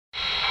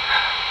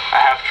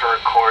to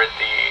record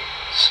the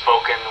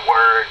spoken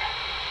word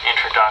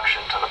introduction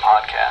to the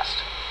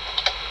podcast.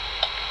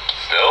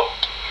 Still?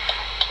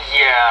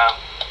 Yeah.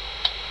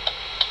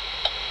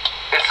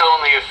 It's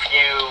only a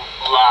few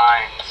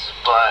lines,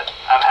 but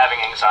I'm having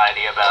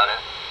anxiety about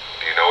it.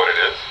 Do you know what it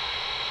is?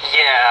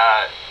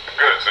 Yeah.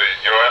 Good, so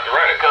you don't have to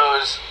write it. It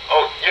goes,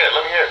 Oh, yeah,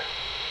 let me hear.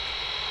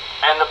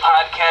 and the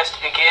podcast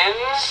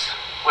begins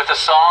with a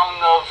song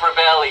of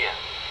rebellion.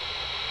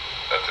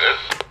 That's it?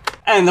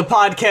 And the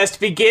podcast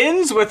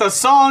begins with a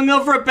song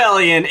of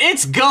rebellion.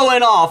 It's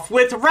Going Off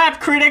with rap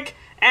critic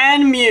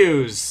and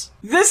muse.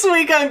 This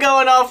week on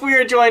Going Off, we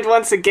are joined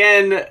once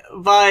again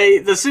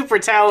by the super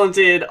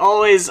talented,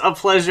 always a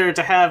pleasure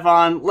to have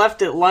on,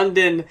 Left at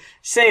London.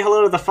 Say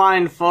hello to the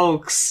fine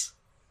folks.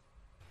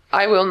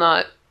 I will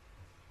not.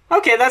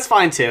 Okay, that's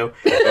fine too.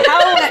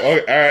 Oh,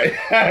 alright.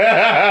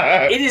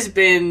 It has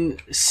been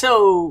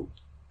so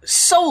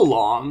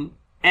long,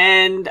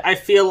 and I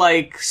feel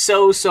like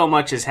so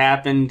much has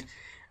happened.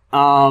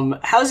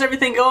 How's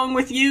everything going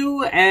with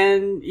you?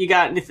 And you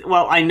got,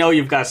 well, I know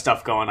you've got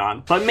stuff going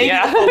on, but maybe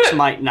the folks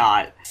might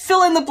not.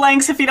 Fill in the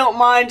blanks if you don't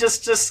mind.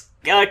 Just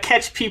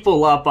catch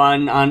people up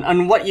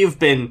on what you've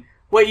been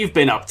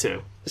up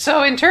to.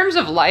 So in terms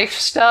of life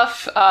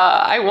stuff,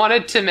 I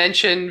wanted to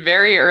mention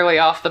very early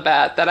off the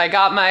bat that I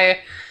got my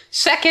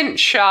second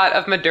shot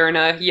of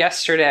Moderna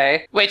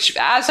yesterday, which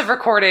as of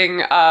recording,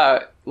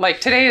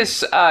 today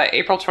is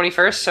April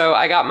 21st, so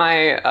I got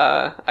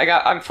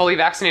I'm fully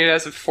vaccinated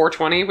as of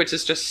 4/20, which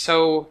is just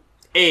so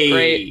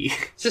great.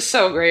 It's just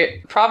so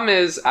great. Problem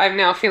is, I'm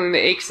now feeling the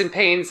aches and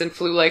pains and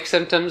flu-like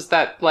symptoms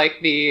that,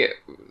 like, the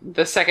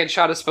second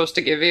shot is supposed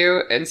to give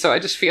you, and so I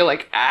just feel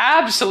like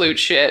absolute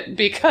shit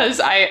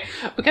because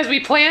we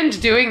planned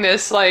doing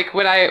this, like,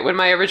 when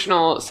my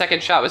original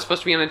second shot was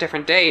supposed to be on a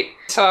different date.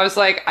 So I was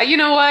like, you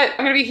know what? I'm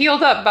gonna be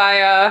healed up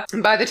by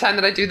the time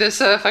that I do this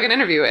fucking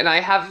interview, and I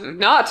have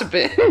not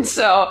been.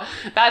 So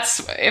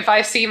that's, if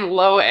I seem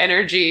low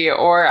energy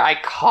or I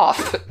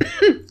cough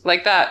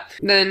like that,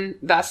 then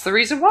that's the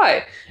reason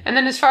why. And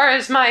then as far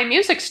as my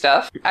music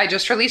stuff, I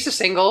just released a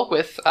single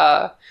with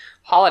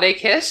Holiday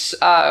Kiss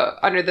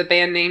under the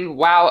band name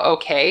Wow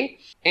Okay,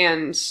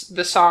 and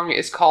the song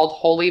is called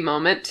Holy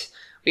Moment.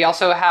 We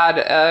also had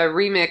a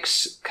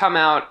remix come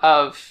out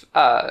of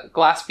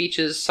Glass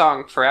Beach's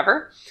song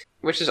Forever,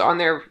 which is on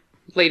their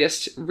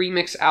latest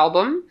remix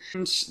album.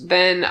 And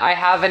then I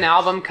have an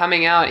album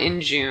coming out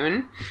in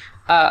June,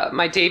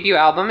 my debut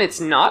album. It's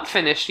not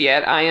finished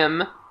yet. I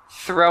am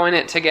throwing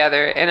it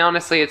together, and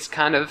honestly, it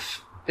kind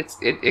of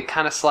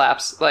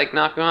slaps, like,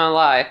 not gonna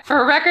lie.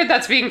 For a record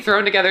that's being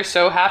thrown together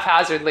so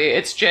haphazardly,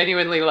 it's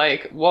genuinely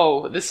like,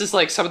 whoa, this is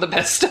like some of the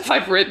best stuff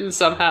I've written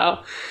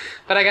somehow.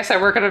 But I guess I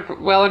work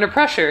well under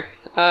pressure,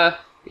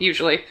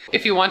 usually.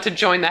 If you want to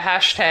join the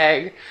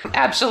hashtag,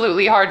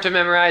 absolutely hard to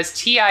memorize,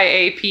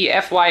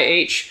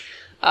 TIAPFYH,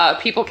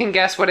 people can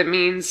guess what it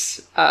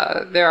means.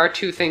 There are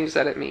two things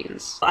that it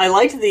means. I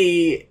liked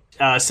the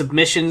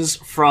submissions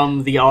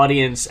from the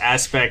audience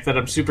aspect that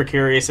I'm super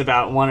curious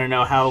about. Want to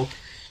know how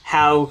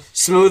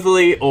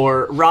smoothly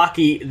or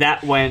rocky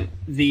that went.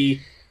 The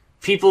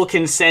people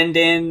can send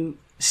in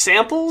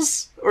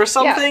samples or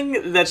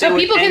something that so they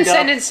would people can end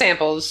send up... in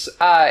samples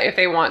if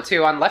they want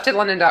to on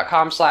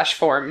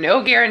leftatlondon.com/forum.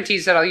 No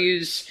guarantees that I'll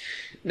use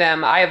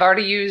them. I have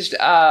already used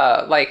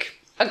like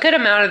a good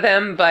amount of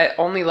them, but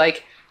only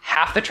like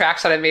half the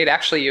tracks that I made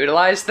actually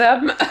utilize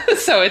them.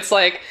 So it's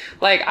like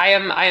I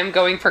am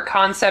going for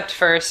concept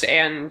first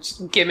and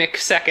gimmick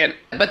second.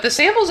 But the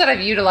samples that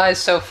I've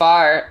utilized so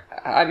far,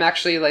 I'm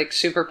actually like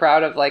super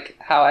proud of, like,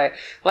 how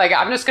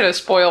I'm just gonna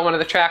spoil one of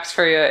the tracks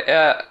for you.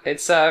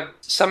 It's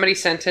somebody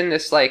sent in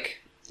this like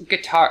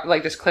guitar,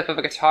 like this clip of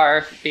a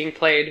guitar being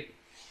played,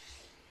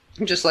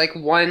 just like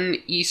one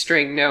E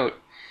string note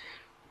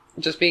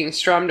just being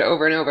strummed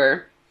over and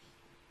over,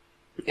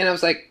 and I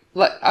was like,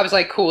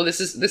 cool, this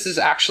is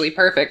actually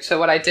perfect. So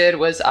what I did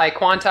was I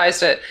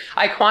quantized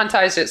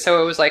it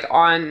so it was like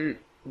on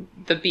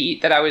the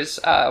beat that I was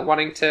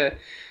wanting to,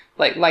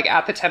 like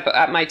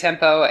at my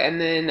tempo, and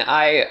then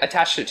I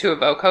attached it to a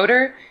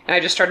vocoder, and I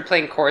just started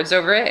playing chords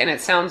over it, and it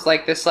sounds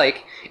like this,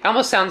 like, it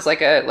almost sounds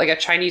like a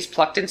Chinese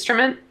plucked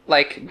instrument,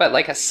 but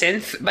like a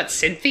synth, but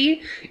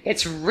synthy.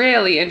 It's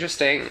really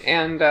interesting,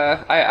 and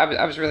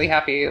I was really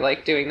happy,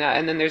 like, doing that.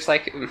 And then there's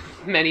like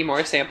many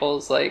more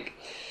samples, like,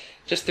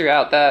 just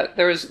throughout that.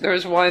 There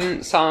was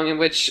one song in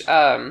which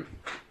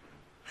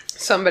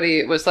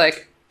somebody was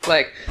like,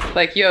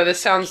 yo, this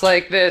sounds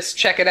like this,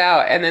 check it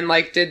out, and then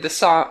like did the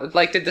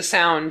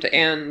sound,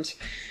 and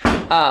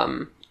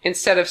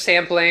instead of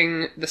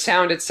sampling the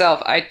sound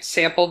itself, I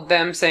sampled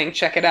them saying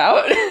check it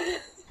out.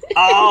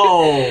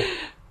 Oh.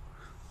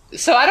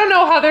 So I don't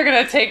know how they're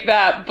gonna take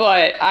that,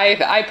 but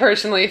I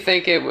personally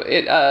think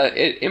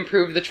it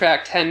improved the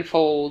track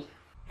tenfold.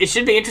 It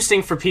should be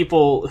interesting for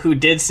people who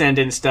did send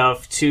in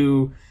stuff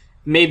to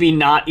maybe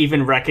not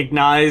even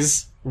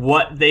recognize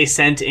what they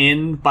sent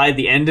in by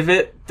the end of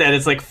it, that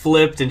it's like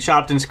flipped and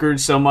chopped and screwed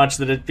so much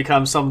that it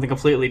becomes something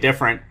completely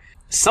different.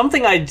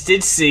 Something I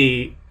did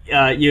see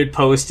you had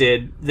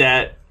posted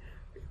that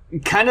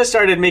kind of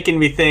started making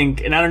me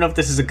think, and I don't know if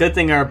this is a good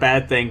thing or a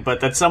bad thing, but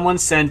that someone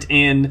sent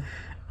in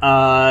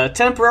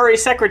Temporary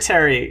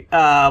Secretary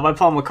by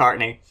Paul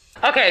McCartney.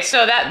 Okay,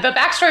 so that the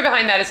backstory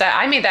behind that is that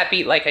I made that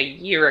beat like a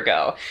year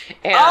ago.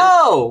 And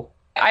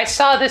I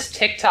saw this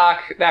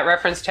TikTok that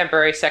referenced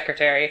Temporary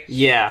Secretary.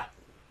 Yeah.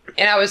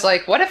 And I was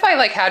like, what if I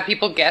like had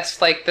people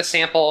guess like the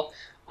sample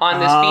on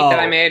this beat that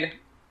I made?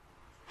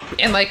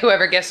 And like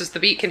whoever guesses the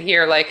beat can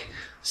hear like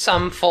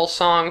some full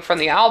song from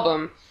the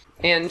album.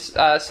 And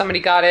somebody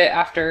got it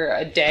after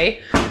a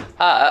day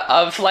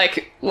of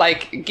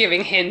like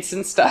giving hints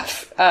and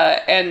stuff.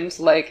 And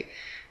like,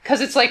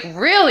 because it's like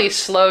really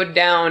slowed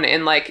down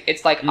and like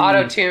it's like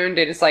auto-tuned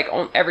and it's like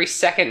every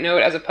second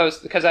note as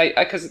opposed because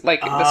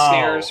the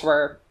snares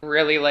were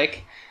really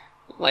like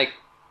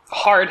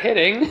hard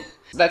hitting.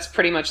 That's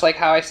pretty much like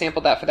how I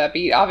sampled that for that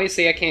beat.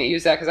 Obviously, I can't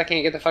use that because I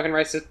can't get the fucking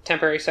rights to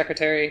Temporary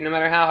Secretary, no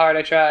matter how hard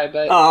I try.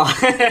 But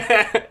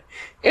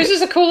it was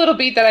just a cool little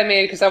beat that I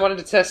made because I wanted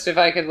to test if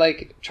I could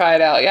like try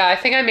it out. Yeah, I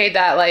think I made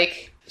that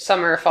like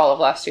summer or fall of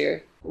last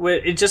year.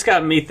 It just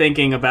got me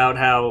thinking about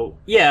how,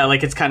 yeah,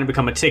 like it's kind of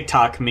become a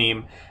TikTok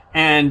meme,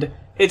 and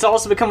it's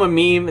also become a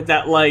meme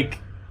that like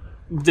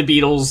the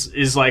Beatles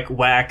is like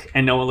whack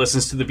and no one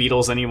listens to the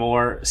Beatles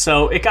anymore.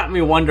 So it got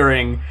me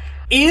wondering.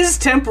 Is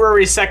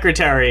Temporary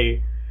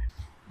Secretary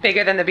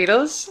bigger than the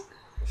Beatles?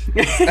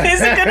 Is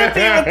it going to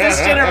be what this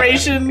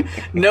generation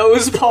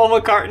knows Paul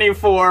McCartney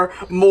for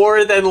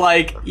more than,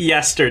 like,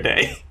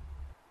 yesterday?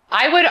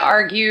 I would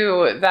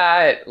argue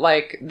that,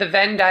 like, the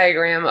Venn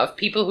diagram of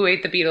people who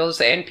hate the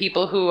Beatles and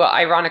people who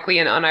ironically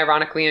and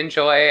unironically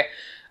enjoy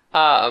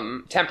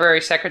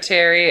Temporary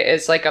Secretary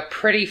is, like, a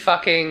pretty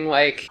fucking,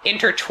 like,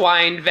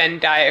 intertwined Venn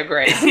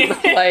diagram.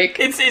 Like,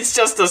 it's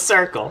just a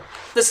circle.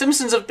 The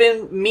Simpsons have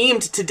been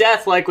memed to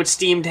death, like with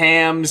steamed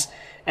hams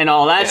and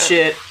all that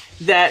shit.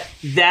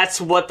 That's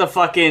what the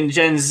fucking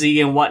Gen Z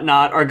and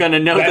whatnot are gonna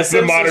know the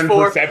Simpsons modern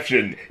for.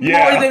 Perception.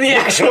 More than the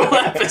actual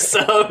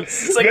episodes.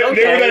 It's like, okay.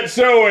 They were that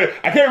show.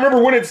 I can't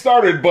remember when it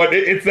started, but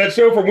it's that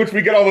show from which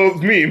we get all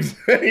those memes.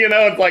 You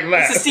know, it's like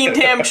that. It's a steamed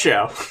ham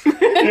show.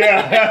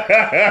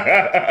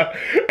 Yeah.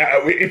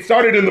 It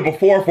started in the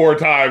before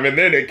time, and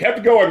then it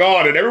kept going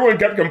on, and everyone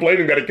kept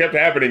complaining that it kept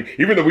happening,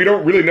 even though we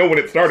don't really know when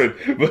it started.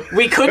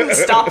 We couldn't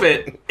stop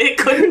it. It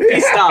couldn't be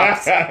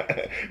stopped.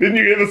 Didn't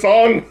you hear the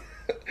song?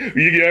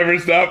 You ever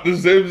stop the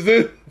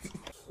Simpsons?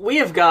 We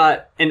have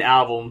got an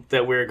album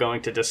that we're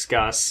going to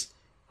discuss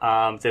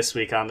this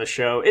week on the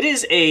show. It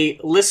is a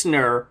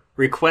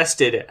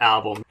listener-requested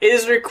album. It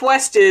is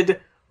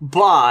requested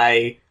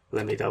by...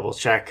 Let me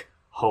double-check.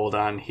 Hold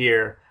on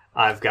here.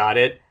 I've got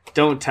it.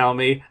 Don't tell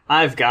me.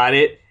 I've got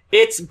it.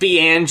 It's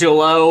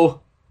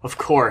D'Angelo. Of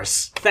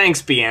course.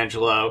 Thanks,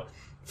 D'Angelo,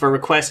 for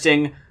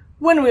requesting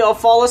When We All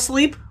Fall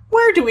Asleep,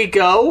 Where Do We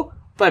Go?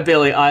 By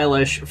Billie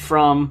Eilish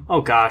from,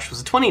 oh gosh,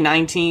 was it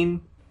 2019?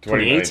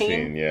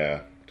 2018? Yeah.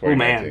 2019. Oh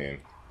man.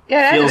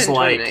 Yeah, that feels was in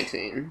like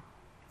 2019.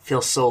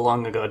 Feels so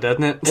long ago,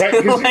 doesn't it? Right,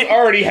 because you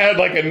already had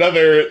like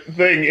another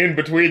thing in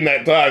between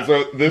that time,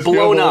 so this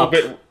blown feels a up.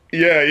 little bit.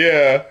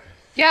 Yeah.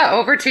 Yeah,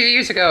 over 2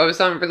 years ago. It was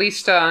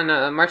released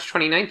on March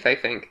 29th, I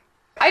think.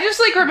 I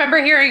just like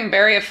remember hearing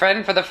 "Bury a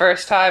Friend" for the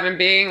first time and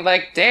being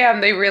like,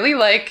 "Damn, they really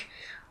like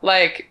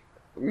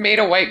made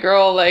a white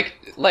girl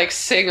like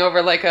sing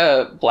over like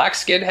a black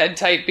skinhead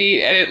type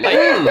beat, and it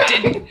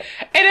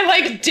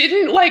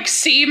didn't like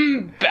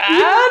seem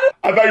bad."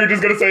 I thought you were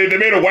just gonna say they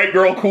made a white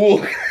girl cool.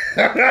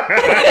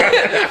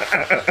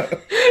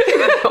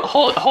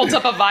 Holds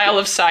up a vial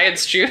of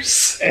science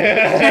juice.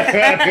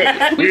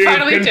 We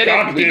finally did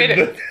it. We made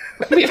it.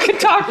 We've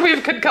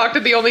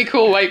concocted the only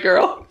cool white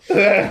girl.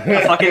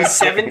 A fucking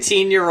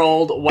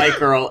 17-year-old white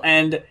girl.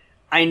 And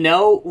I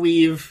know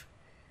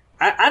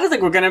I don't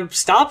think we're going to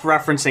stop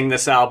referencing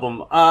this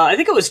album. I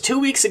think it was 2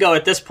 weeks ago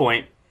at this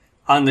point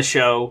on the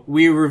show,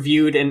 we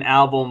reviewed an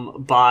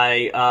album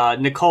by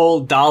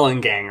Nicole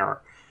Dollanganger.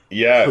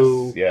 Yes,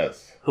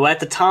 Who at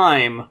the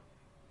time,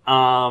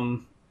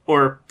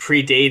 or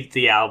predated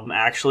the album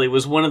actually,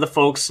 was one of the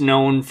folks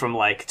known from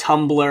like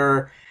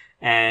Tumblr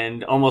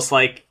and almost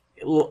like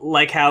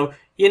how,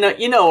 you know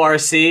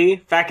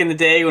RC, back in the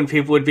day when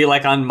people would be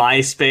like on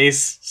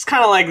MySpace. It's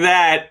kind of like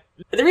that.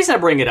 The reason I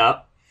bring it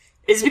up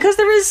is because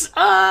there is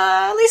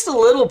at least a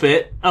little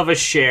bit of a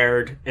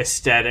shared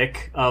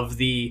aesthetic of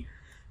the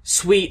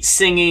sweet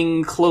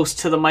singing close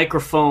to the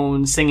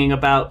microphone, singing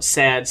about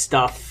sad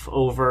stuff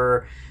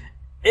over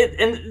it.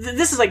 And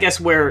this is, I guess,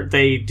 where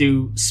they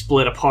do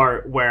split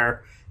apart,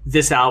 where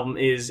this album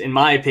is, in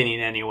my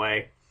opinion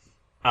anyway,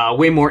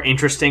 way more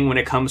interesting when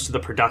it comes to the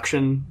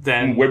production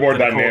than way more the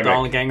dynamic.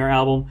 Nicole Dollanganger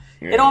album.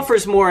 Yeah. It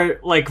offers more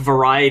like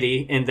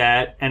variety in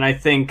that, and I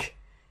think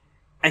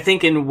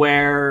in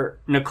where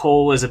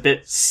Nicole was a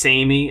bit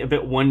samey, a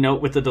bit one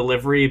note with the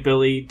delivery,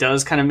 Billie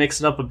does kind of mix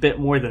it up a bit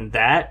more than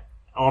that,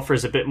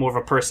 offers a bit more of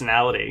a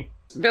personality.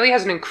 Billie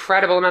has an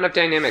incredible amount of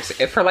dynamics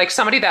for like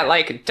somebody that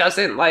like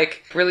doesn't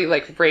like really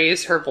like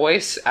raise her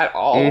voice at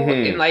all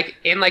in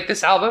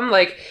this album.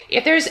 Like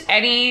if there's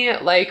any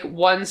like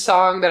one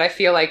song that I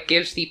feel like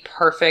gives the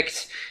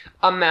perfect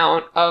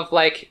amount of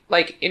like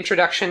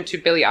introduction to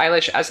Billie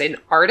Eilish as an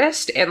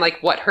artist and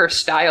like what her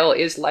style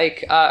is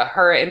like,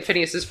 her and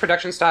Phineas's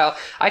production style.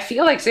 I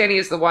feel like Zanny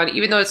is the one,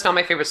 even though it's not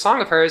my favorite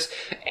song of hers.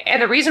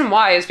 And the reason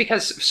why is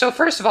because, so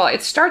first of all,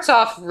 it starts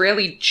off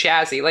really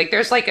jazzy. Like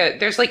there's like a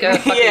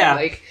fucking Yeah.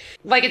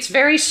 like it's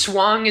very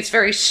swung, it's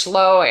very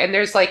slow, and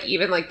there's like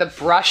even like the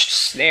brushed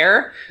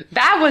snare.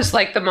 That was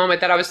like the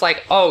moment that I was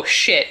like, oh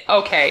shit,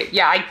 okay,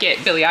 yeah, I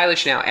get Billie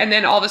Eilish now. And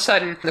then all of a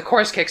sudden the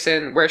chorus kicks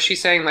in where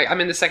she's saying like,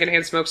 I'm in the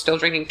secondhand smoke, still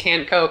drinking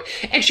canned Coke.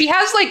 And she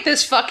has like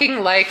this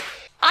fucking like,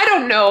 I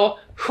don't know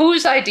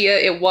whose idea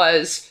it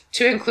was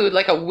to include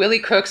like a Willie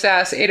Cook's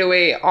ass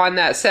 808 on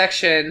that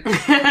section.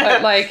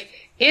 But like,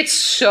 it's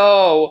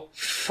so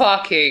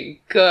fucking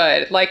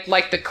good.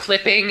 Like the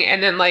clipping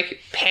and then like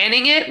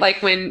panning it,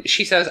 like when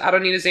she says, I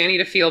don't need a Xanny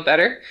to feel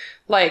better.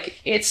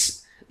 Like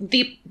it's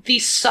the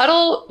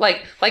subtle,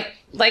 like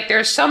there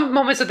are some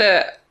moments of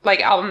the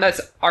like album that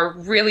are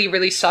really,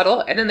 really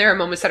subtle. And then there are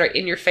moments that are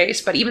in your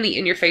face, but even the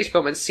in your face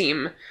moments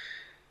seem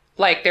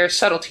like there's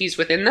subtleties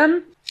within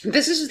them.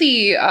 This is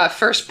the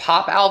first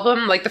pop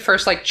album, like the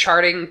first like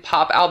charting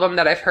pop album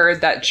that I've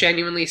heard that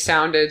genuinely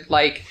sounded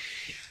like,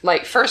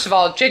 first of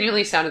all,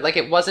 genuinely sounded like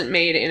it wasn't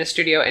made in a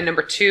studio, and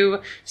number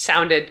two,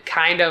 sounded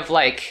kind of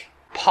like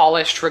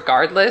polished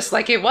regardless.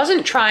 Like it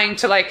wasn't trying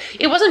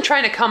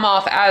to come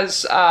off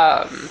as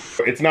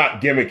It's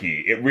not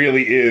gimmicky. It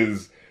really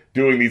is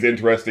doing these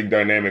interesting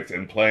dynamics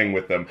and playing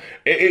with them.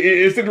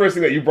 It's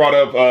interesting that you brought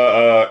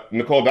up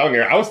Nicole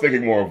Downinger. I was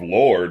thinking more of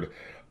Lorde.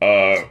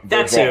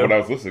 That's it. When I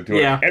was listening to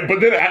it. Yeah.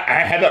 But then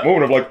I had that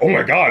moment of like, oh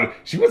my god,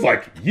 she was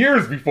like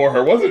years before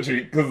her, wasn't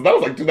she? Because that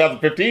was like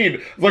 2015.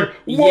 It's like,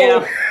 whoa,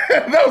 Yeah.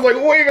 that was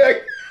like way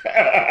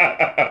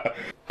back.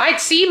 I'd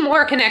see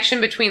more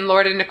connection between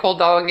Lorde and Nicole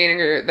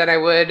Dollinger than I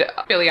would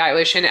Billie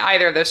Eilish in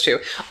either of those two.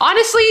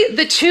 Honestly,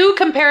 the two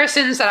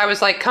comparisons that I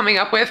was like coming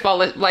up with while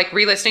like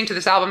re-listening to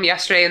this album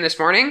yesterday and this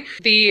morning,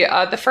 the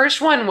first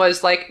one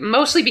was like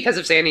mostly because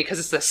of Xanny, because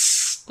it's the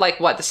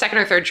second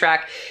or third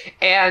track,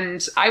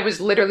 and I was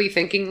literally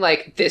thinking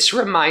like, this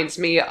reminds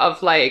me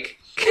of like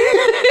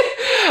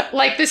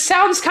like this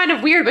sounds kind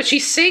of weird, but she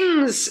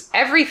sings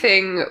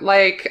everything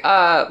like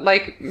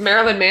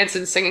Marilyn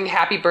Manson singing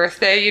Happy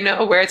Birthday, you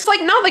know, where it's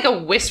like not like a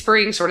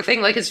whispering sort of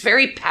thing, like it's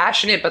very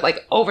passionate but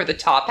like over the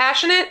top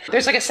passionate.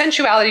 There's like a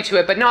sensuality to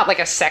it but not like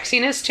a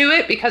sexiness to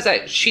it, because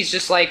she's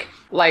just like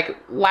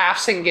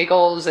laughs and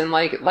giggles and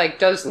like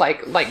does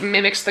like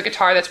mimics the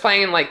guitar that's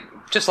playing, and like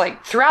just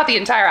like throughout the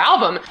entire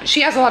album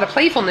she has a lot of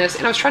playfulness.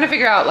 And I was trying to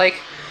figure out like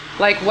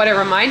what it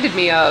reminded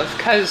me of,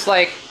 because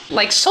like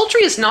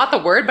sultry is not the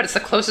word, but it's the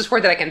closest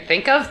word that I can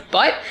think of.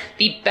 But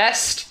the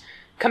best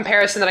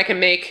comparison that I can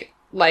make,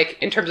 like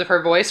in terms of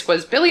her voice,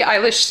 was Billie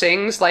Eilish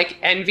sings like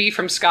Envy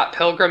from Scott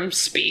Pilgrim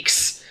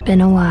speaks.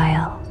 Been a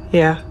while.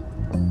 Yeah,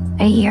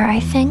 A year, I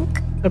think.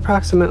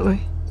 approximately.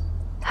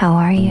 How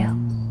are you?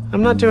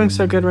 I'm not doing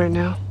so good right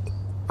now.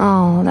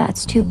 Oh,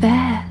 that's too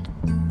bad.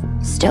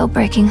 Still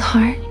breaking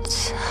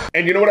hearts.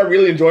 And you know what I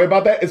really enjoy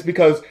about that is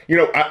because, you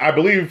know, I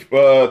believe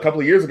a couple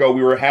of years ago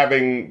we were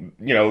having,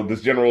 you know,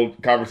 this general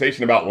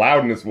conversation about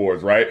loudness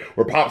wars, right?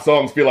 Where pop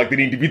songs feel like they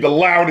need to be the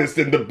loudest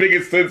and the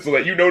biggest sense so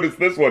that you notice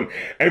this one.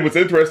 And what's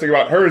interesting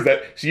about her is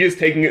that she is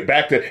taking it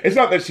back to, it's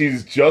not that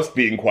she's just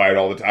being quiet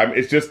all the time.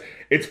 It's just,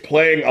 it's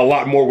playing a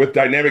lot more with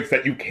dynamics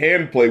that you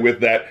can play with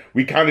that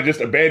we kind of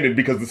just abandoned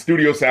because the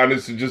studio sound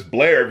is to just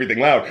blare everything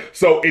loud.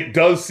 So it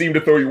does seem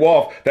to throw you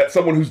off that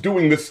someone who's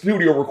doing the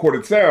studio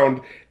recorded sound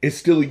is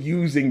still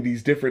using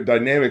these different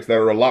dynamics that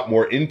are a lot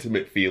more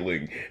intimate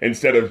feeling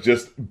instead of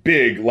just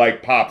big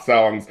like pop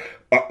songs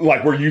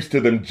like we're used to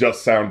them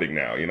just sounding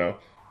now, you know?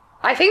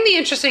 I think the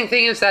interesting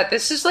thing is that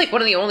this is like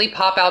one of the only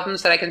pop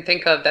albums that I can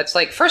think of that's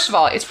like, first of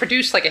all, it's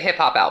produced like a hip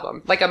hop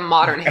album, like a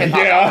modern hip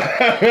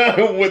hop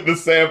album. With the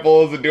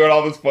samples and doing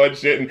all this fun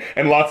shit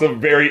and lots of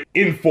very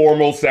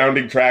informal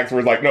sounding tracks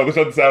where it's like, no, this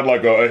doesn't sound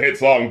like a hit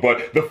song,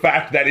 but the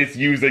fact that it's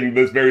using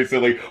this very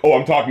silly, oh,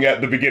 I'm talking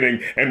at the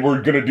beginning and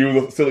we're gonna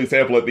do the silly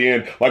sample at the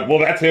end, like, well,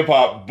 that's hip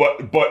hop,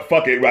 but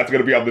fuck it, that's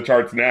gonna be on the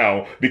charts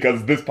now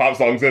because this pop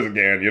song says it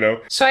can, you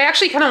know? So I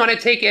actually kind of want to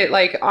take it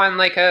like on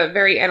like a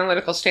very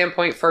analytical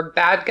standpoint for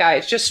Bad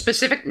Guys, just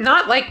specific,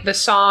 not like the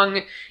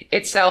song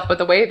itself, but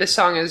the way the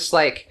song is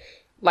like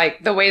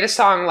the way the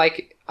song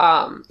like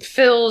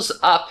fills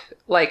up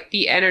like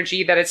the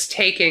energy that it's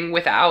taking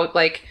without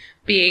like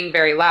being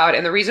very loud.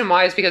 And the reason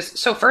why is because,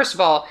 so first of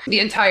all, the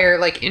entire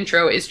like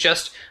intro is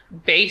just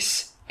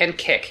bass and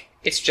kick.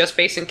 It's just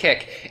bass and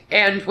kick.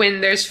 And when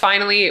there's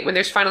finally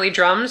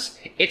drums,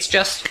 it's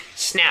just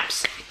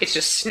snaps. It's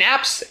just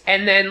snaps,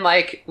 and then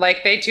like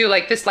they do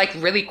like this like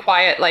really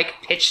quiet like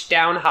pitched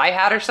down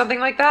hi-hat or something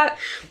like that.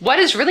 What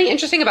is really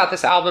interesting about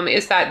this album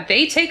is that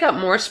they take up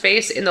more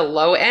space in the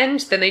low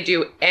end than they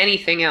do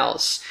anything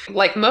else.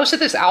 Like most of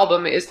this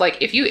album is like,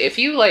 if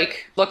you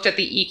like looked at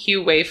the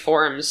EQ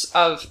waveforms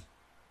of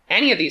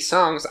any of these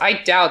songs, I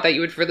doubt that you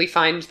would really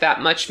find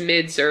that much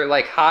mids or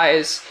like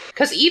highs.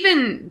 Because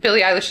even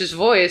Billie Eilish's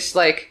voice,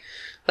 like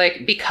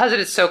because it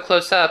is so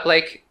close up,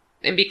 like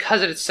and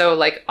because it's so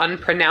like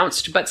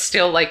unpronounced but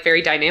still like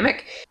very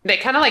dynamic, they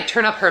kind of like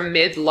turn up her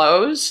mid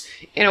lows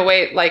in a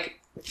way. Like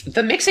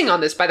the mixing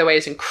on this, by the way,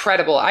 is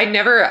incredible. I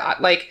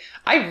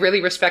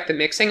really respect the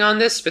mixing on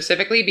this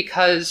specifically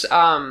because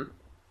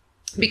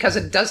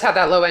it does have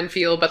that low end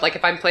feel, but like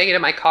if I'm playing it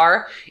in my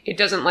car, it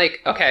doesn't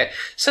like, okay.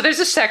 So there's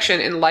a section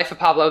in Life of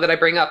Pablo that I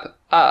bring up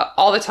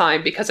all the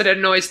time because it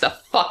annoys the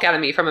fuck out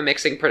of me from a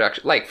mixing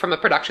production, like from a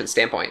production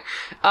standpoint.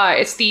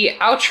 It's the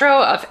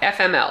outro of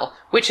FML,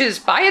 which is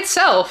by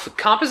itself,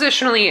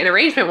 compositionally and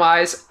arrangement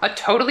wise, a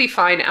totally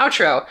fine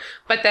outro.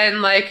 But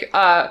then like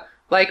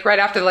right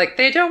after, like,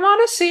 they don't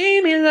want to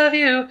see me love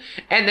you.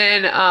 And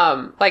then,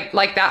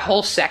 like that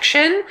whole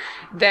section,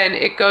 then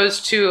it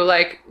goes to,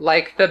 like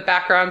the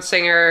background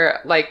singer,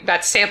 like,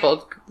 that's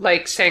sampled,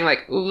 like, saying,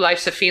 like, ooh,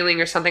 life's a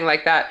feeling or something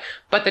like that.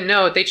 But the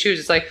note they choose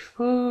is, like,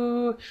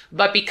 ooh.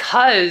 But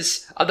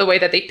because of the way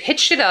that they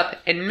pitched it up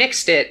and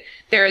mixed it,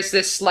 there's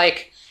this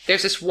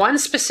one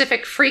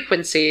specific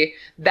frequency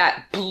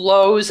that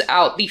blows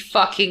out the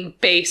fucking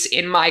bass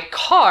in my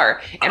car.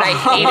 And I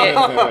hate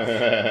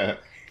it.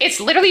 It's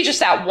literally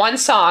just that one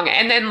song.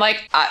 And then,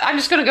 like, I'm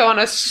just going to go on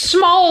a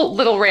small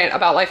little rant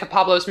about Life of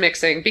Pablo's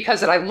mixing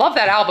because I love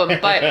that album.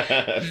 But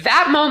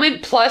that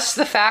moment plus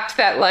the fact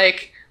that,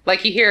 like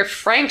you hear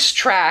Frank's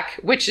track,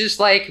 which is,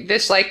 like,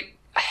 this, like,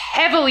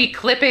 heavily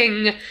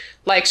clipping,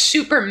 like,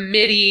 super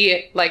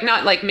MIDI, like,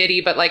 not like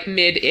MIDI, but, like,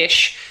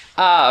 mid-ish,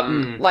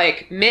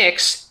 like,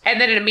 mix. And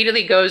then it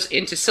immediately goes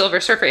into Silver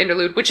Surfer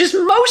Interlude, which is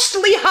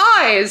mostly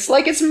highs.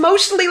 Like, it's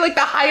mostly, like,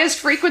 the highest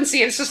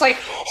frequency. And it's just like...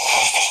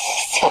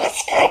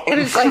 And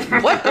it's like,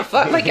 what the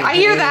fuck? Like, I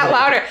hear that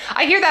louder.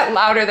 I hear that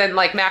louder than,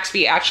 like, Max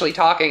B actually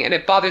talking, and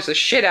it bothers the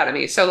shit out of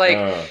me. So,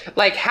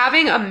 like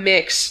having a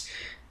mix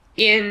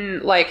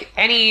in, like,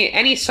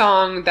 any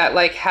song that,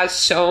 like, has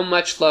so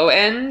much low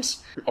end,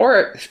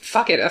 or,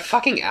 fuck it, a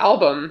fucking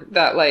album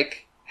that,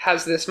 like,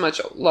 has this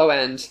much low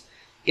end...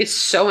 is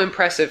so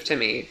impressive to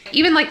me.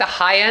 Even like the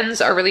high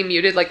ends are really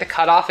muted, like the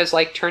cutoff is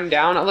like turned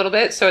down a little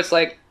bit, so it's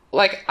like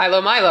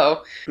Ilo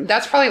Milo.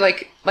 That's probably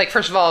like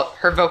first of all,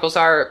 her vocals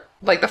are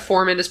like the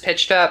formant is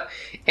pitched up,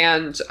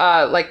 and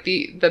like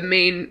the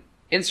main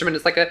instrument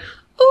is like a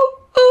ooh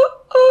ooh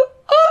ooh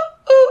ooh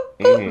ooh.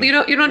 Mm-hmm. You know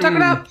what I'm talking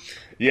about?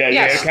 Yeah,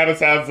 yes. Yeah. It kind of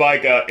sounds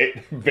like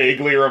it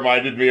vaguely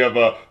reminded me of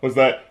was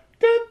that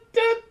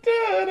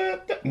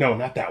no,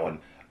 not that one.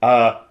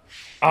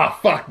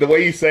 Fuck. The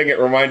way you sang it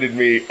reminded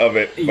me of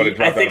it, but it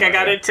dropped I think I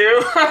got it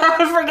too.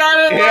 I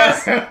forgot it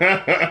was.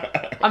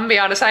 I'm gonna be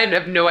honest, I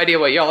have no idea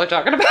what y'all are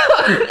talking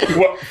about.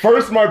 Well,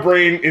 first, my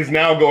brain is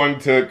now going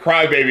to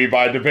Cry Baby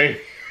by DaBaby.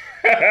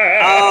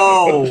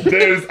 Oh.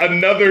 There's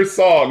another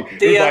song.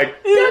 It's like...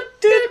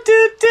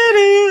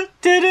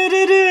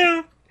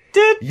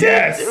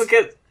 Yes!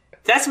 Okay.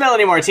 That's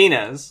Melanie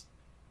Martinez.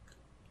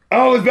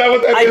 Oh, is that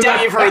what that is? I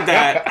doubt you've heard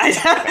that.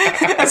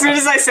 As soon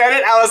as I said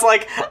it, I was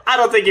like, I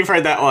don't think you've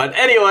heard that one.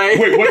 Anyway.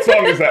 Wait, what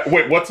song is that?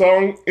 Wait, what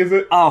song is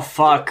it? Oh,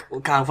 fuck.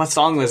 God, what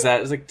song was that?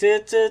 It was like,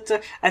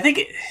 I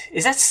think,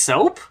 is that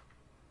Soap?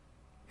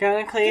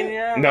 Gonna clean you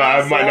up? No,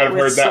 I might not have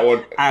heard that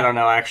one. I don't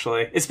know,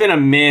 actually. It's been a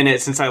minute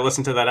since I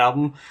listened to that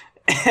album.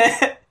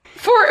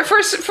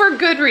 For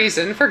good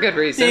reason. For good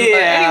reason. Yeah.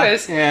 But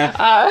anyways.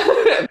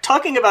 Yeah.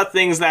 Talking about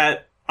things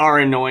that are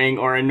annoying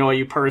or annoy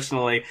you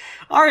personally.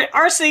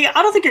 RC,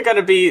 I don't think you're going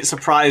to be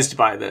surprised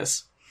by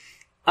this.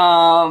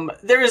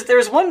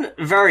 There's one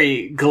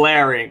very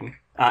glaring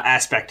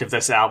aspect of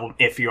this album,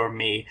 if you're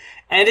me.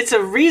 And it's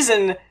a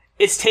reason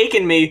it's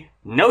taken me,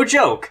 no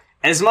joke,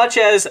 as much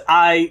as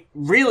I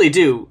really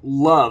do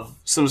love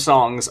some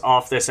songs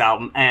off this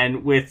album.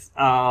 And with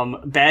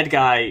Bad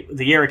Guy,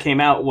 the year it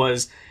came out,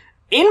 was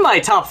in my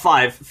top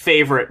 5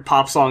 favorite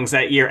pop songs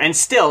that year. And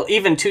still,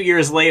 even 2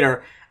 years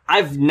later,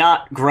 I've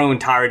not grown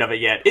tired of it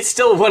yet. It's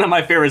still one of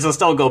my favorites. I'll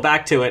still go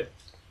back to it.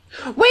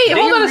 Wait,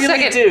 hold on a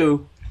second.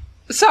 Do.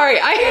 Sorry,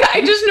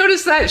 I just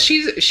noticed that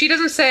she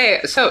doesn't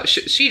say, so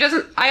she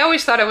doesn't, I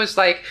always thought it was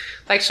like,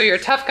 so you're a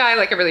tough guy,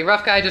 like a really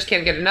rough guy, just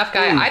can't get enough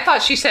guy. I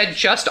thought she said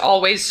just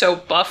always so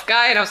buff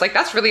guy, and I was like,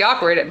 that's really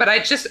awkward. But I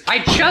just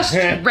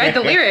read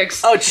the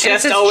lyrics. Oh,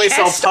 just always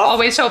so puffed?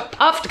 Always so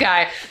puffed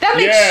guy. That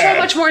makes so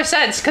much more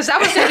sense, because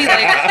that was going to be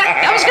like,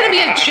 that was going to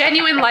be a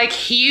genuine, like,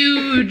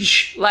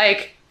 huge,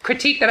 like,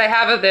 critique that I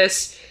have of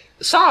this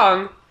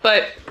song,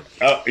 but...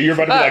 you're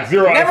about to be like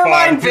 0 Never out of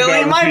 5. mind,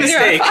 Billy, my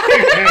mistake.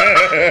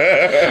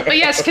 But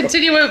yes,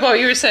 continue with what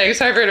you were saying.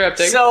 Sorry for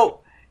interrupting.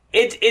 So,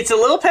 it's a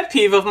little pet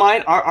peeve of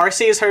mine.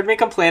 RC has heard me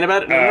complain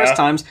about it numerous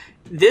times.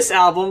 This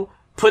album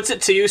puts it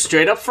to you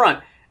straight up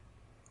front.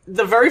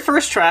 The very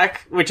first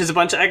track, which is a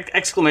bunch of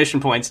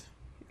exclamation points,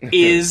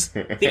 is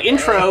the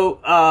intro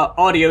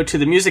audio to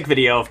the music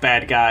video of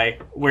Bad Guy,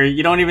 where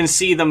you don't even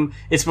see them.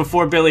 It's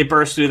before Billie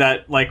bursts through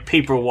that, like,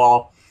 paper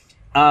wall,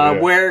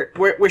 where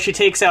she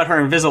takes out her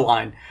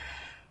Invisalign.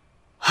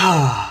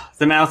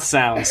 The mouth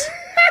sounds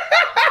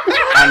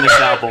on this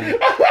album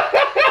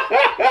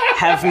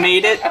have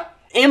made it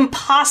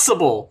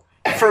impossible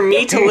for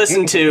me to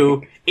listen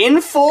to in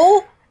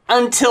full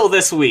until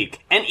this week.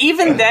 And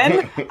even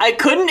then, I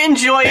couldn't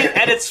enjoy it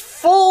at its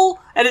full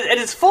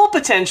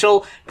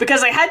potential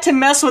because I had to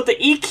mess with the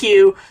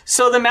EQ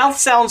so the mouth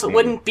sounds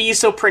wouldn't be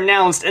so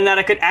pronounced and that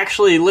I could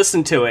actually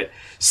listen to it.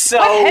 So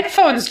What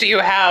headphones do you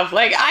have?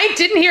 Like, I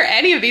didn't hear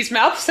any of these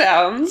mouth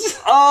sounds.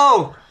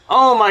 Oh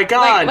my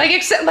god.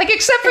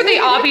 Except for the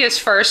obvious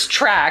first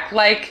track,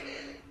 like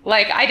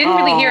I didn't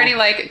really hear any,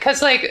 like,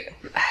 because, like,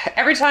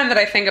 every time that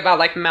I think about,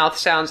 like, mouth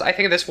sounds, I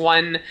think of this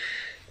one,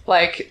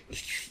 like,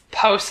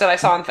 post that I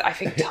saw on, I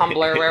think, Tumblr,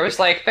 where it was,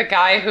 like, the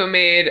guy who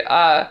made,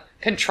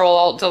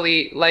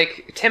 Control-Alt-Delete,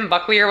 like, Tim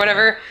Buckley or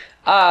whatever,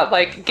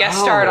 guest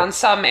starred on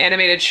some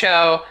animated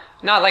show,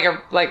 not like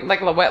a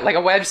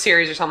web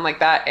series or something like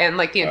that, and,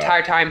 like, the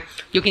entire time,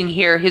 you can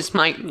hear his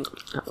mic,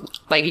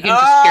 like, you can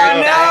just hear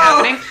that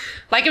happening.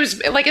 Like, it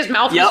was, like, his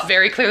mouth was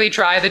very clearly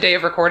dry the day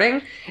of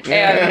recording,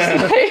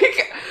 and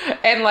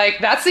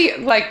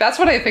that's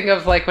what I think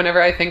of, like, whenever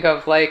I think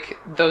of, like,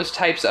 those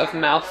types of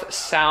mouth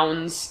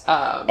sounds.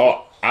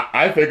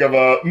 I think of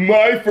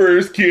my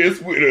first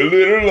kiss went a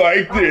little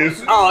like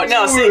this. Oh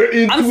no,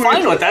 see, I'm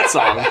fine with that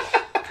song.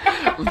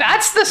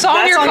 That's the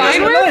song you're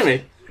fine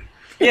with?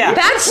 Yeah,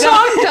 that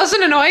song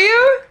doesn't annoy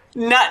you?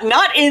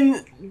 Not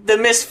in the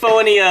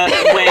misphonia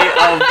way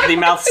of the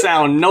mouth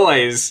sound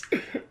noise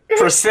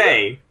per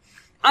se.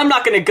 I'm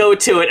not going to go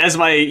to it as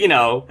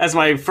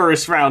my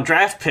first round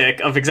draft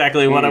pick of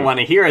exactly what I want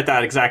to hear at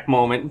that exact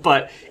moment,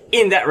 but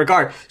in that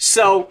regard.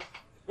 So,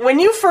 when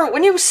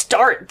you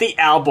start the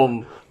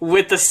album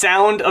with the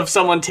sound of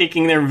someone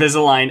taking their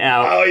Invisalign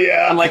out,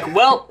 I'm like,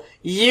 well,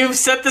 you've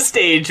set the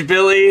stage,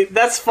 Billie.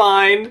 That's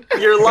fine.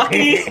 You're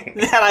lucky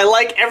that I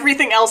like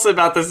everything else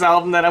about this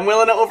album that I'm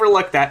willing to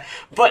overlook that.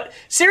 But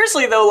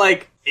seriously though,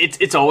 like,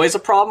 it's always a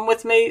problem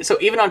with me. So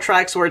even on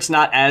tracks where it's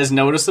not as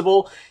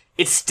noticeable,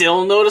 it's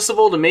still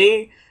noticeable to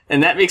me,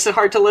 and that makes it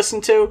hard to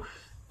listen to.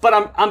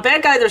 But I'm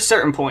Bad Guy, there's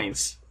certain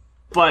points.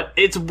 But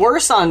it's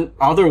worse on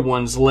other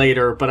ones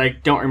later, but I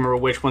don't remember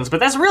which ones. But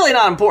that's really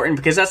not important,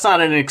 because that's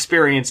not an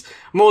experience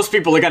most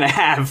people are going to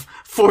have,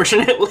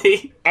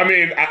 fortunately. I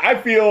mean, I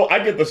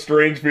get the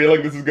strange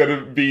feeling this is going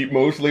to be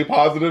mostly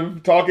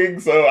positive talking.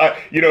 So,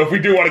 if we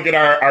do want to get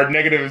our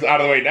negatives out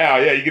of the way now,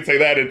 yeah, you could say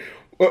that. And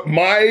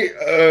my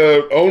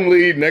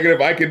only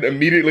negative I can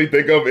immediately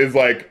think of is,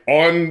 like,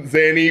 on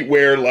Zanny,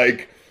 where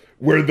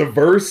the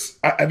verse,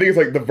 I think it's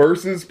like the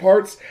verses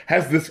parts,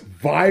 has this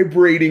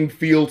vibrating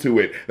feel to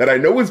it that I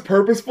know is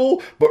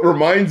purposeful, but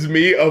reminds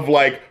me of,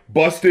 like,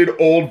 busted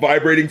old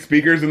vibrating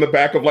speakers in the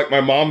back of, like, my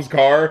mom's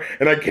car,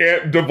 and I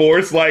can't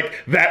divorce,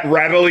 like, that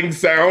rattling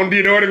sound,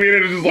 you know what I mean?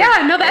 It's just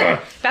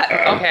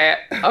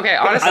okay,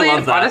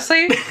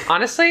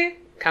 honestly,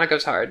 kind of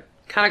goes hard.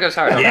 Kind of goes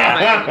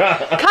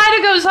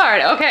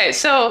hard. Okay,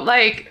 so,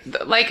 like,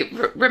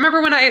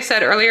 remember when I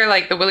said earlier,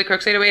 like, the Willie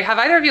Crooks 808? Have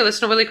either of you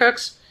listened to Willie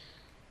Crooks?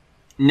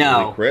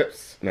 No.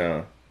 Crips?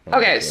 No.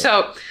 Okay,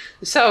 so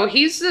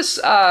he's this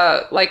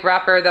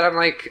rapper that I'm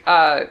like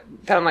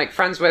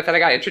friends with, that I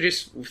got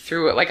introduced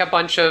through, like, a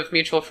bunch of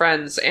mutual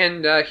friends,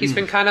 and he's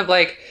been kind of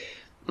like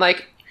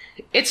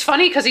it's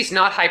funny because he's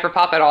not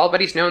hyperpop at all,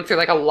 but he's known through,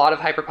 like, a lot of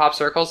hyperpop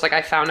circles. Like,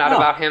 I found out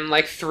about him,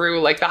 like,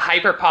 through, like, the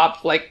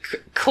hyperpop, like,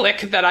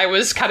 clique that I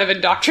was kind of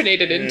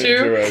indoctrinated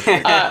into.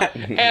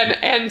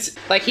 And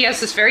like, he has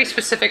this very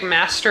specific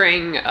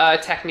mastering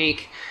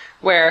technique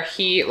where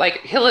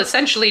he'll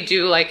essentially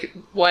do, like,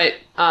 what,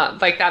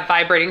 like, that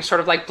vibrating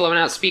sort of, like, blown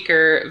out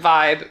speaker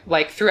vibe,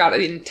 like, throughout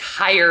the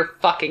entire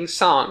fucking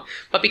song.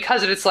 But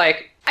because of it's,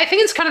 like, I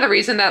think it's kind of the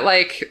reason that,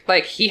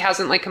 like, he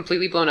hasn't, like,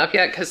 completely blown up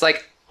yet, because,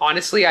 like,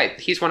 honestly,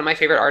 he's one of my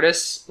favorite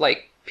artists,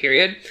 like,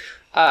 period.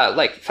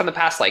 Like, from the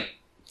past, like,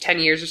 10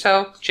 years or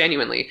so,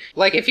 genuinely.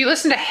 Like, if you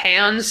listen to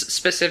Hands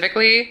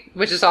specifically,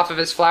 which is off of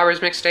his Flowers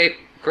mixtape,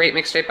 great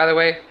mixtape, by the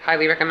way,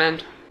 highly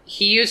recommend,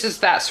 he uses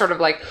that sort of,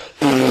 like,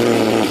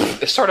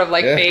 bass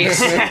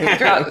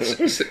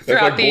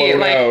throughout the,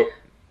 like, out.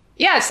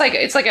 Yeah,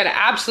 it's like an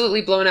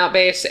absolutely blown out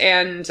bass,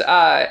 and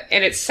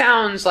it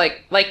sounds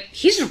like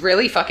he's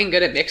really fucking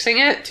good at mixing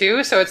it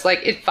too. So it's like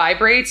it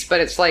vibrates, but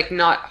it's, like,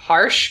 not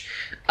harsh.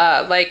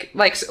 Like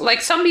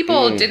some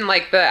people didn't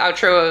like the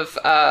outro of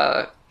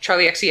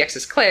Charlie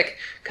XCX's Click,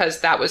 because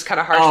that was kind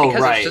of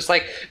harsh, it's just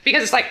like,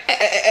 because it's like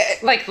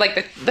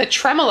the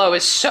tremolo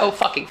is so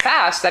fucking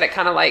fast that it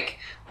kind of like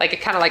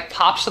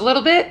pops a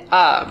little bit.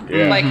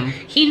 Like,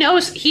 he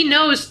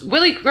knows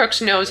Willie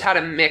Crooks knows how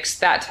to mix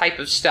that type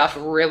of stuff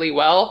really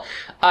well,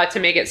 to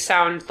make it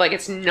sound like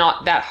it's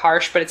not that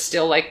harsh, but it's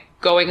still, like,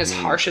 going as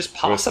harsh as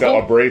possible. It's still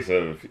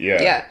abrasive,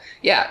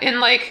 yeah, and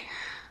like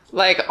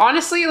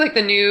honestly, like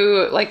the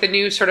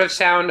new sort of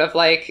sound of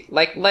like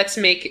let's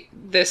make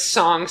this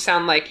song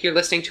sound like you're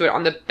listening to it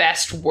on the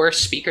best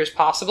worst speakers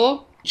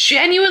possible.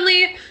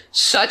 Genuinely,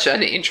 such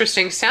an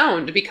interesting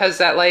sound, because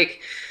that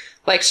like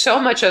so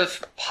much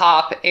of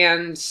pop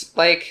and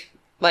like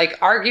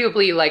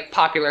arguably, like,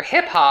 popular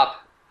hip hop,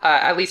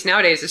 at least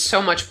nowadays, is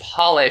so much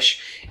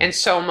polish and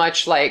so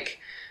much like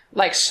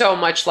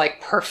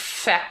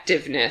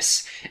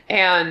perfectiveness,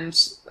 and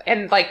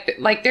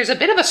like there's a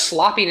bit of a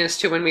sloppiness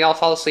to When We All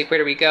Fall Asleep, Where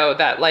Do We Go,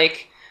 that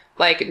like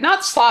like,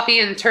 not sloppy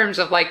in terms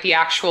of, like, the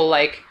actual,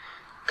 like,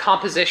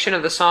 composition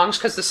of the songs,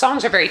 because the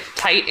songs are very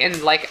tight,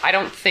 and, like, I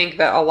don't think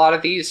that a lot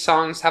of these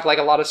songs have, like,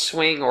 a lot of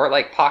swing or,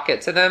 like,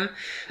 pocket to them.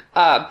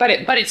 But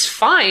it's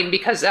fine,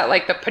 because that,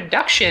 like, the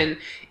production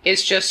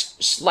is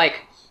just,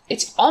 like,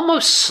 it's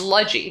almost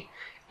sludgy.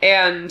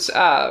 And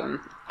I'm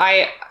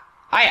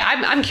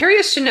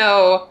curious to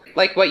know,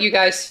 like, what you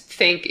guys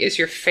think is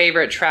your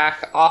favorite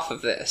track off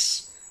of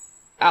this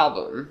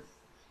album.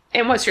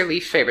 And what's your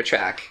least favorite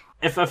track?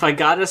 If I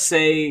gotta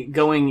say,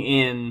 Going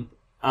In,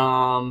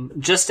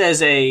 just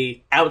as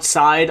a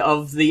outside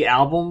of the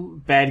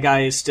album, Bad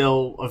Guy is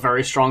still a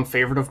very strong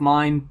favorite of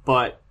mine,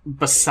 but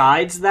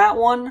besides that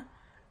one,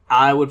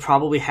 I would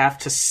probably have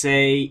to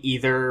say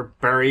either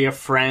Bury a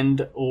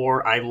Friend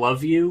or I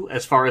Love You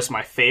as far as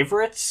my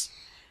favorites.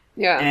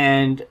 Yeah.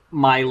 And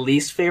my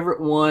least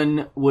favorite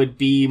one would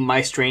be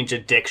My Strange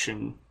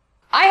Addiction.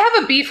 I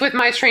have a beef with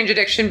My Strange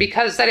Addiction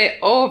because that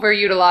it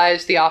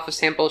overutilized the Office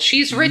sample.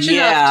 She's rich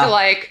enough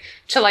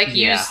to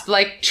use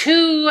like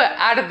 2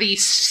 out of the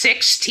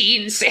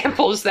 16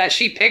 samples that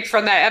she picked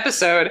from that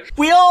episode.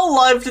 We all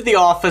loved The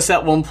Office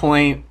at one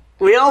point.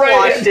 We all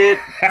watched it.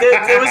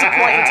 There was a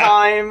point in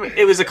time.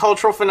 It was a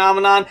cultural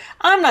phenomenon.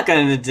 I'm not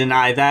going to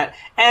deny that.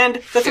 And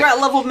the Threat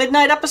Level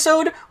Midnight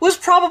episode was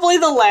probably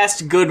the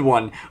last good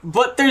one.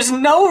 But there's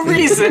no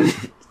reason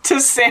to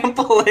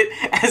sample it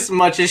as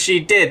much as she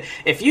did.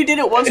 If you did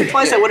it once or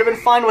twice, I would have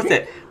been fine with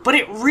it. But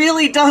it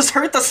really does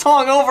hurt the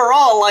song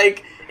overall.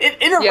 Like,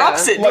 it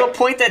interrupts it to a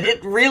point that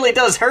it really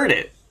does hurt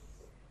it.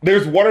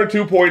 There's 1 or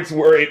 2 points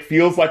where it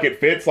feels like it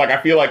fits. Like,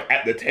 I feel like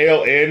at the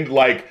tail end,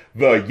 like,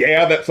 the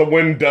that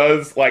someone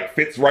does, like,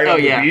 fits right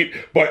on the beat.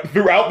 But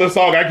throughout the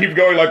song, I keep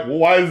going, like,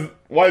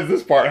 why is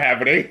this part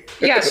happening?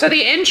 Yeah, so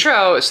the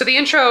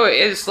intro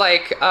is,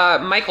 like,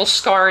 Michael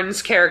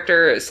Scarn's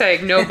character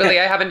saying, "No, Billie,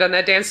 I haven't done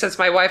that dance since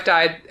my wife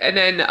died." And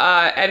then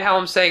Ed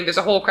Helms saying, "There's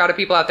a whole crowd of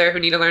people out there who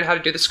need to learn how to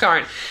do the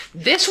Scarn."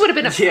 This would have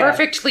been a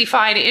perfectly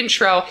fine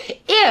intro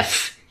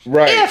if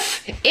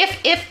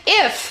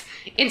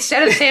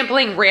instead of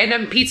sampling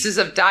random pieces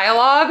of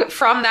dialogue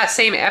from that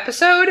same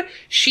episode,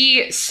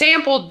 she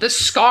sampled the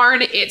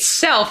Scarn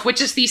itself, which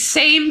is the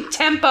same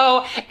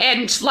tempo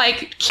and,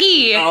 like,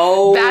 key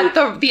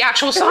that the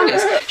actual song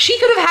is. She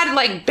could have had it,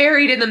 like,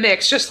 buried in the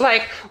mix, just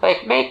like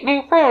make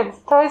new friends,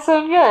 try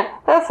some young.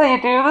 That's how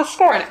you do the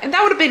Scarn. And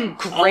that would have been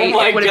great. Oh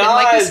my it would have God.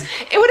 been like this.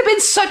 It would have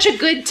been such a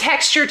good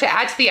texture to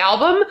add to the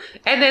album.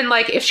 And then,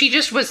 like, if she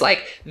just was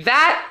like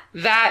that,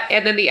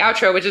 and then the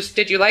outro, which is,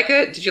 did you like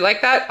it? Did you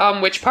like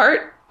that? Which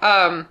part?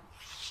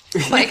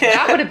 Like,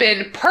 that would have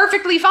been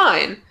perfectly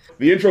fine.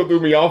 The intro threw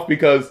me off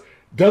because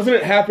doesn't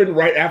it happen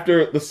right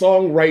after the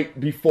song, right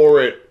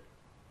before it?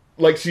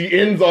 Like, she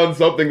ends on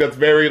something that's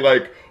very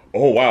like,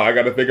 oh wow, I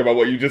gotta think about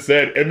what you just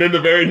said. And then the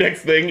very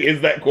next thing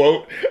is that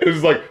quote. And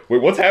it's just like,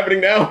 wait, what's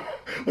happening now?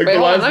 Like, wait,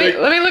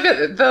 let me look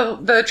at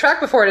the track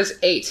before it is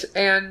 8.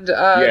 And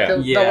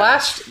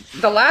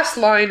the last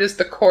line is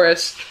the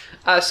chorus.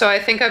 So I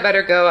think I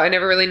better go. I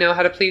never really know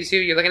how to please you.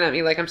 You're looking at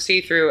me like I'm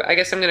see-through. I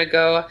guess I'm going to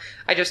go.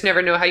 I just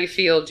never know how you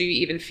feel. Do you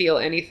even feel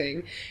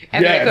anything?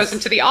 And then it goes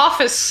into the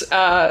Office,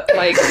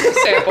 like,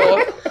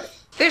 sample.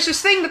 There's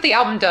this thing that the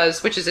album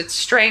does, which is its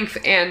strength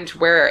and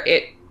where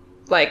it,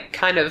 like,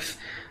 kind of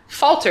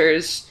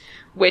falters,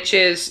 which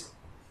is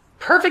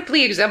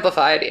perfectly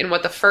exemplified in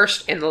what the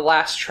first and the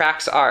last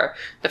tracks are.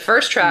 The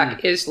first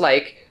track is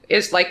like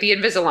the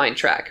Invisalign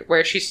track,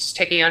 where she's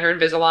taking out her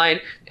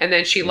Invisalign, and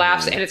then she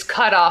laughs, and it's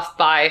cut off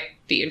by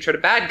the intro to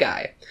Bad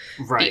Guy.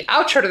 Right. The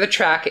outro to the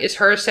track is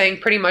her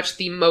saying pretty much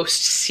the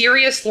most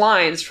serious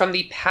lines from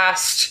the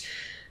past,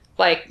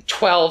 like,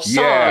 12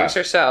 songs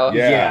or so.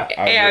 Yeah,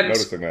 I was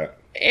noticing that.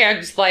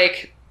 And,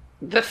 like,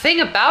 the thing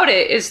about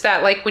it is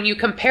that, like, when you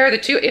compare the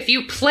two, if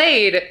you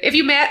had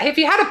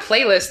a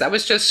playlist that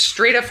was just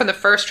straight up from the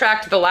first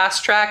track to the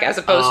last track, as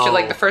opposed to,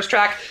 like, the first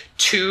track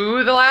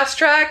to the last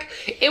track,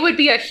 it would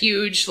be a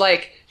huge,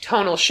 like,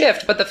 tonal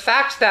shift. But the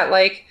fact that,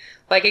 like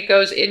it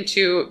goes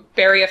into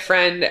Bury a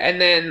Friend,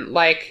 and then,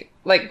 like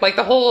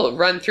the whole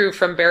run through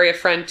from Bury a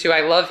Friend to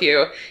I Love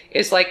You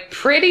is, like,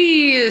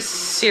 pretty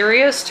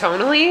serious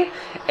tonally.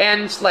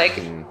 And,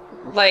 like,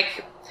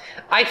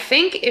 I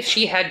think if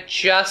she had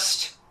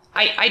just,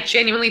 I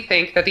genuinely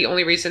think that the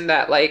only reason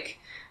that, like,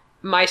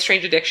 My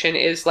Strange Addiction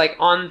is, like,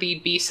 on the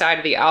B side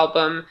of the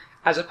album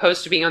as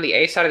opposed to being on the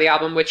A side of the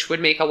album, which would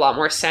make a lot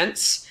more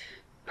sense,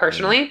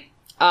 personally,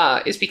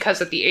 is because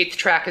that the 8th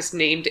track is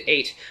named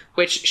 8,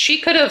 which she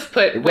could have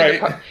put.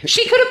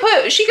 She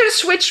could have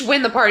switched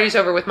When the Party's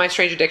Over with My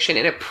Strange Addiction,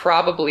 and it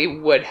probably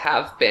would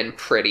have been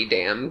pretty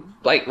damn,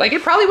 like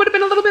it probably would have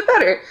been a little bit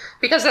better,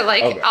 because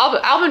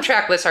album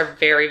track lists are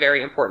very,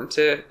 very important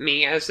to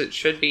me, as it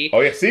should be. Oh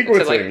yeah,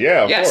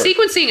 sequencing, of course.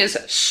 Sequencing is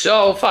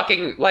so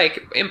fucking,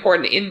 like,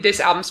 important in this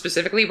album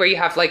specifically, where you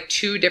have, like,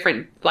 2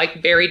 different,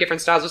 like, very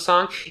different styles of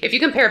song. If you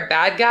compare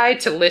Bad Guy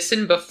to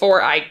Listen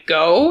Before I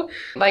Go,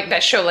 like,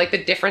 that show, like,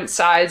 the different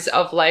sides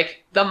of, like,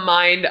 the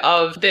mind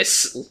of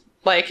this,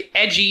 like,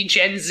 edgy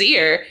Gen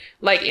Zer,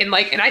 like, in,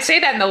 like, and I say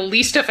that in the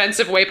least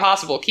offensive way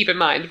possible, keep in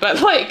mind, but,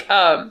 like,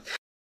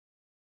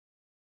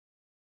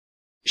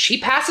 she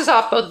passes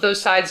off both of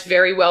those sides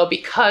very well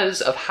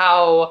because of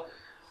how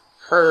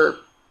her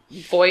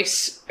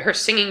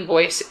singing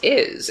voice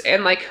is,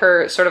 and like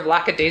her sort of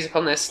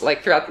lackadaisicalness,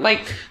 like throughout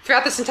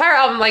this entire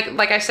album.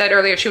 Like I said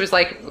earlier, she was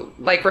like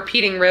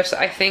repeating riffs.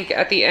 I think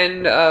at the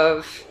end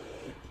of,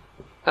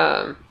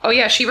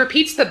 she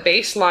repeats the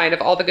bass line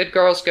of "All the Good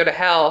Girls Go to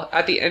Hell"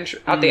 at the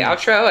at the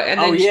outro,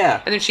 and then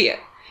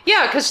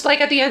because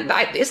like at the end,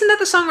 isn't that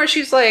the song where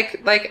she's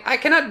like I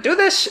cannot do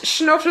this,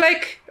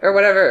 snowflake, or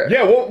whatever?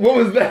 Yeah, what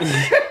was that?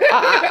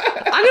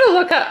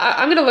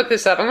 I'm gonna look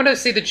this up. I'm gonna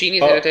see the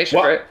Genie's annotation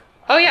for it.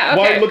 Oh yeah. Okay.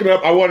 While I'm looking it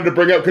up, I wanted to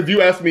bring up, because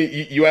you asked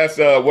me,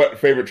 what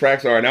favorite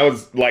tracks are, and I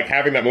was like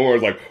having that moment where I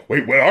was like,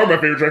 wait, what are my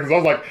favorite tracks? Because I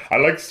was like, I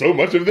like so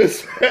much of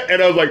this,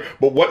 and I was like,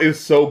 but what is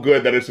so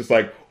good that it's just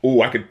like,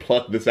 oh, I could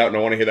pluck this out and I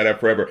want to hear that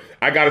forever.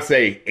 I gotta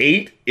say,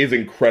 8 is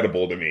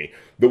incredible to me.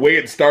 The way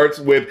it starts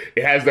with,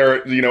 it has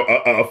their,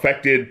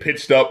 affected,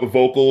 pitched up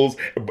vocals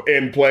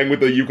and playing with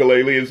the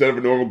ukulele instead of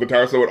a normal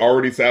guitar, so it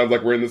already sounds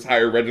like we're in this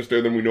higher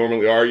register than we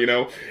normally are,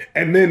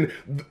 And then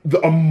the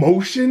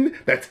emotion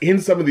that's in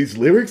some of these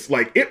lyrics,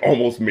 like, it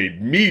almost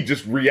made me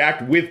just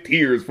react with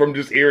tears from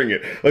just hearing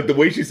it. Like, the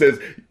way she says,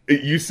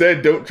 you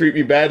said don't treat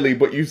me badly,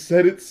 but you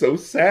said it so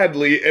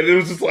sadly, and it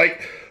was just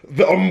like,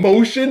 the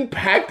emotion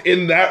packed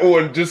in that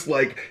one just,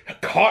 like,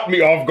 caught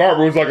me off guard.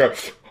 It was like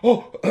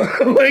like,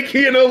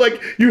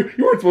 you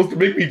weren't supposed to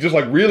make me just,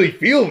 like, really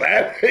feel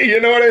that.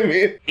 You know what I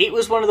mean? 8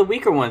 was one of the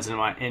weaker ones in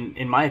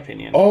my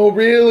opinion. Oh,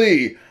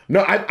 really?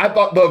 No, I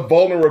thought the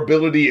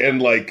vulnerability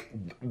and, like,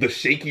 the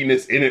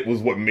shakiness in it was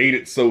what made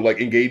it so, like,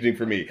 engaging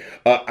for me.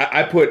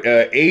 I put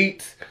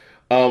 8,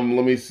 let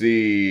me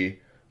see...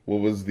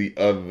 What was the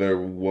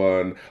other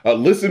one?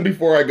 Listen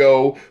Before I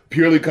Go,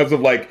 purely because of,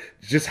 like,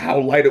 just how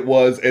light it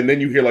was. And then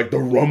you hear, like, the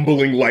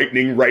rumbling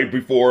lightning right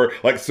before,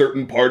 like,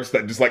 certain parts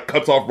that just, like,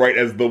 cuts off right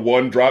as the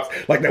one drops.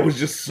 Like, that was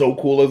just so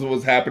cool as it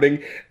was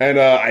happening. And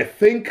I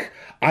think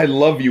I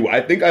Love You.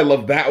 I think I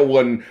love that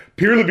one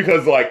purely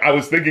because, like, I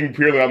was thinking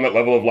purely on that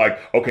level of, like,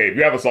 okay, if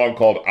you have a song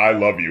called I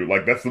Love You,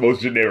 like, that's the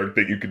most generic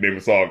thing you could name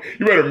a song.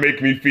 You better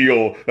make me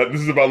feel that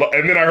this is about love.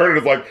 And then I heard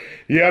it as like,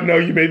 yeah, no,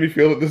 you made me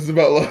feel that this is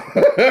about love.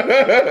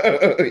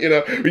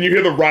 When you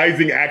hear the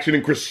rising action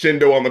and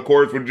crescendo on the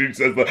chorus when she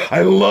says,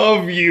 I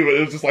love you. And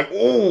it was just like,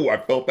 oh, I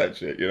felt that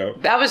shit,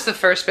 That was the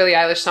first Billie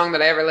Eilish song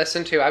that I ever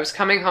listened to. I was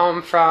coming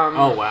home from...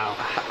 Oh, wow.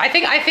 I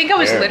think I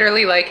was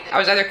literally, like, I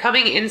was either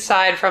coming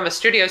inside from a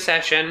studio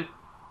session,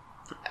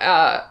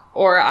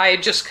 or I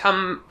just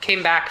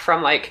came back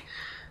from, like,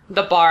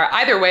 the bar.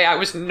 Either way, I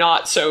was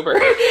not sober.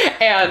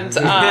 And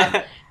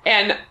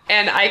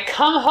I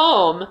come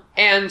home,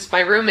 and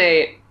my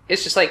roommate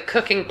is just, like,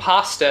 cooking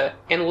pasta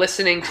and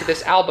listening to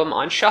this album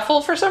on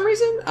shuffle for some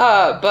reason.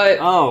 But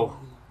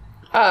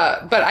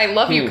I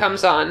Love You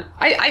comes on.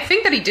 I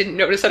think that he didn't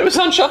notice that it was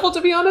on shuffle,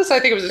 to be honest. I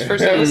think it was his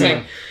first time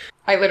listening.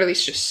 I literally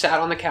just sat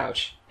on the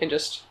couch and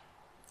just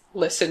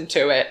listened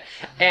to it.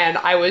 And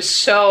I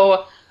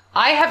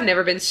have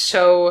never been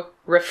so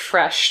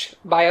refreshed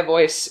by a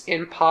voice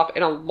in pop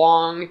in a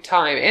long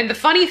time. And the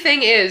funny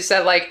thing is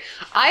that, like,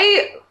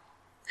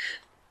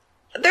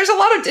 there's a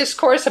lot of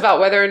discourse about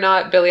whether or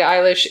not Billie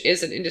Eilish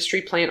is an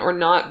industry plant or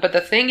not, but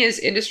the thing is,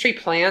 industry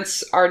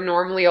plants are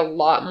normally a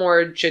lot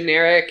more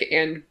generic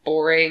and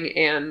boring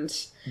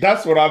and...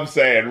 That's what I'm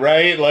saying,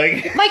 right?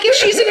 Like if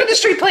she's an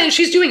industry plant,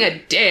 she's doing a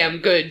damn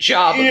good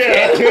job of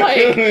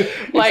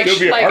it. Like, still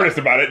be an artist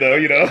about it, though,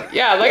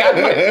 Yeah,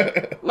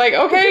 like,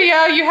 okay,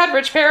 yeah, you had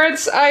rich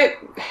parents.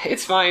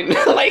 It's fine.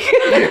 Like,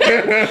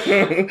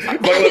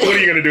 what are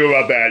you gonna do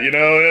about that?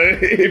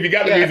 If you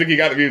got the music, you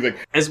got the music.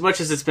 As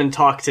much as it's been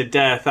talked to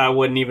death, I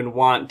wouldn't even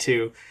want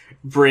to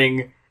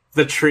bring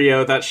the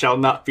trio that shall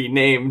not be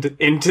named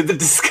into the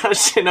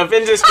discussion of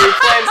industry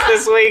plants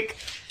this week.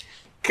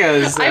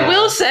 Because I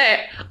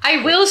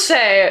will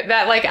say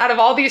that, like, out of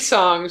all these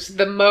songs,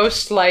 the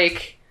most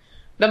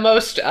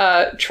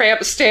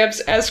Tramp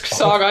Stamps-esque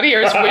song on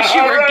here is "Wish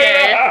You Were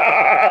Gay."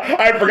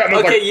 I had forgotten.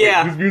 Okay,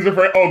 yeah. This music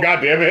for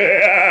god damn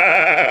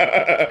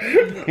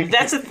it.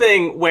 That's a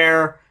thing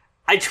where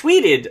I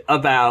tweeted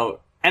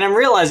about, and I'm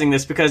realizing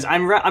this because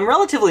I'm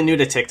relatively new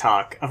to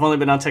TikTok. I've only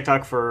been on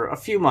TikTok for a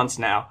few months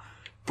now,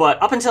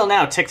 but up until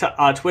now,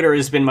 Twitter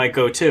has been my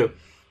go-to.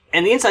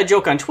 And the inside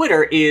joke on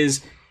Twitter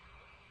is,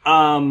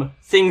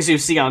 things you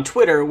see on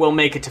Twitter will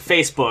make it to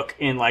Facebook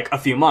in, like, a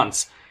few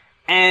months.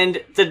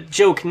 And the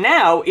joke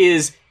now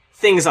is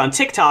things on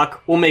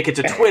TikTok will make it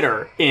to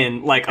Twitter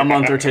in, like, a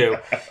month or two.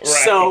 Right.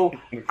 So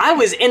I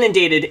was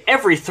inundated.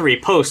 Every 3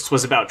 posts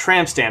was about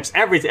tramp stamps.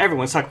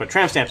 Everyone's talking about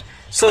tramp stamps.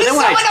 So then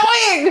when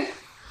annoying!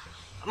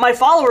 My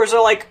followers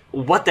are like,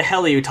 what the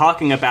hell are you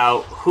talking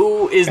about?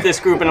 Who is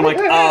this group? And I'm like,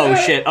 oh,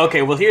 shit.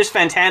 Okay, well, here's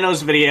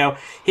Fantano's video.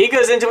 He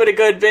goes into it a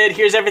good bit.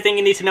 Here's everything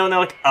you need to know. And they're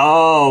like,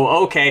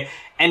 oh, okay.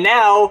 And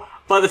now,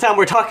 by the time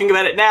we're talking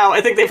about it now,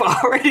 I think they've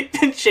already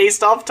been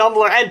chased off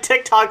Tumblr and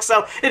TikTok,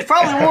 so it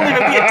probably won't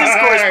even be a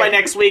discourse by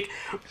next week.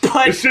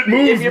 But this shit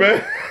moves,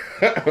 man.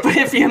 But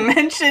if you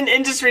mention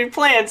industry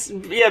plants,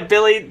 yeah,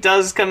 Billie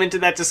does come into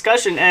that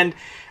discussion. And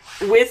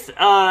with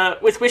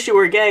Wish You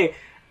Were Gay,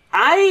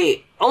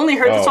 I only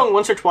heard the song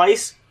once or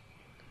twice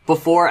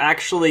before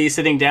actually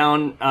sitting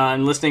down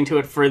and listening to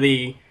it for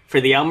the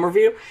album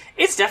review.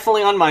 It's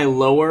definitely on my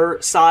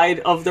lower side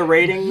of the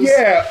ratings.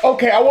 Yeah,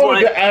 okay, I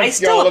wanted to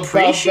ask y'all about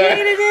that. I still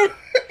appreciated it.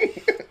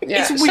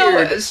 Yeah. It's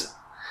weird.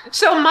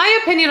 So my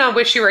opinion on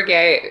Wish You Were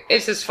Gay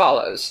is as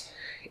follows.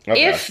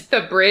 Okay. If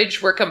the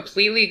bridge were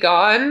completely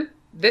gone,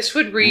 this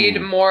would read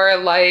more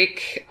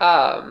like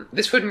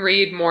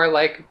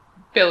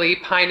Billie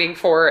pining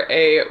for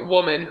a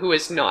woman who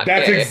is not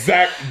That's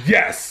gay.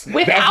 yes.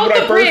 Without that's what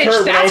the I bridge, first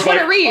heard when I that's was what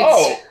like, it reads.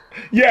 Oh.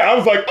 Yeah, I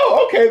was like,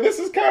 oh, okay, this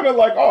is kind of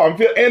like,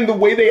 and the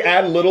way they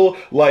add little,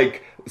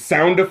 like,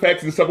 sound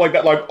effects and stuff like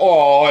that, like,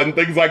 oh, and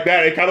things like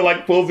that, it kind of,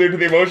 like, pulls into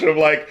the emotion of,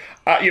 like,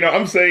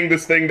 I'm saying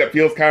this thing that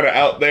feels kind of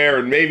out there,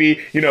 and maybe,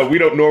 we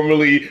don't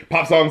normally,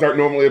 pop songs aren't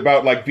normally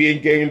about, like,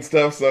 being gay and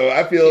stuff, so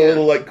I feel a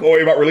little, like,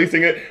 coy about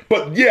releasing it.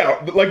 But,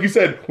 yeah, like you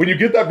said, when you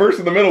get that verse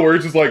in the middle where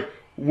it's just like,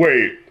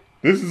 wait,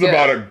 this is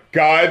about a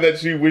guy that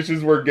she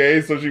wishes were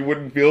gay so she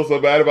wouldn't feel so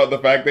bad about the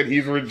fact that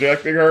he's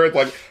rejecting her. It's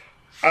like,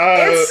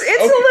 it's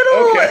okay, a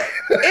little. okay.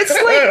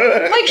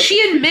 It's like she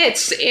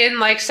admits in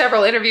like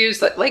several interviews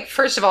that, like,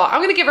 first of all,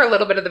 I'm gonna give her a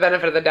little bit of the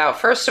benefit of the doubt.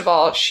 First of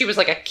all, she was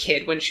like a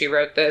kid when she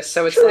wrote this,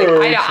 so it's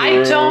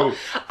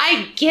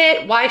I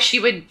get why she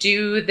would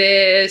do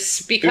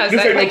this because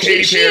this ain't no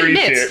Katy she Perry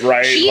admits shit,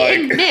 right? she Like-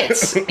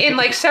 admits in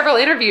like several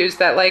interviews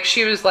that like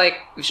she was like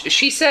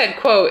she said,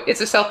 quote, "It's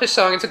a selfish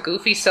song, it's a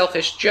goofy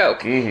selfish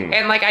joke,"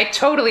 and like I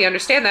totally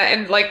understand that.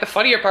 And like the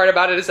funnier part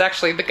about it is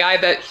actually the guy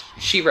that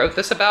she wrote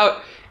this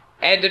about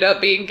ended up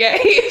being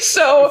gay.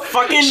 So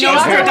Fucking she-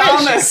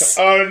 Nostradamus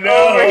Oh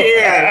no! over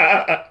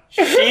here.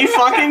 She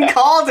fucking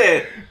called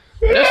it.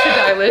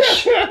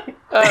 Eilish.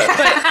 But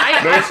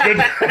That's good.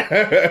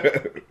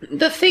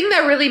 the thing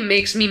that really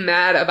makes me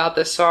mad about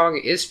this song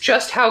is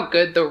just how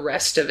good the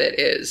rest of it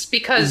is.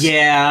 Because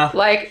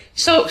like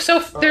so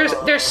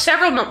there's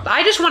several.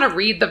 I just want to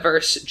read the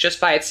verse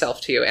just by itself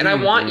to you, and I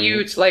want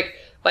you to like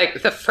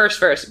the first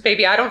verse.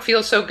 Baby, I don't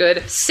feel so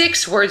good.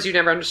 6 words you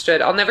never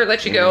understood. I'll never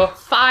let you go.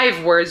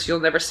 5 words you'll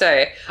never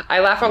say. I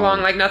laugh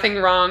along like nothing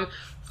wrong.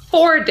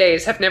 4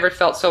 days have never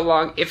felt so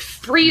long.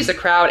 If 3's a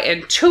crowd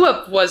and 2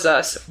 was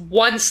us,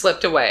 1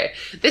 slipped away.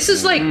 This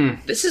is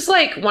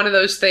like one of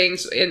those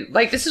things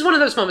this is one of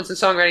those moments in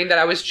songwriting that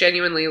I was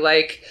genuinely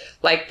like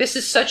this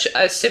is such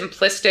a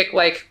simplistic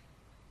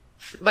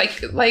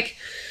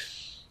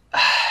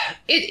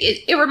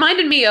it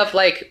reminded me of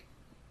like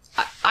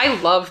I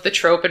love the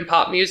trope in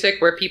pop music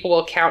where people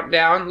will count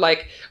down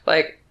like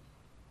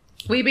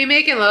we be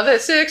making love at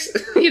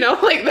 6,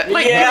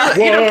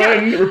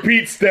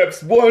 Repeat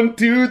steps 1,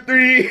 2,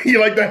 3.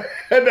 You like that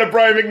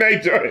Brian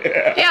McKnight joint?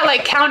 Yeah,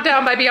 like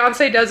Countdown by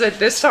Beyonce does it.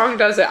 This song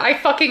does it. I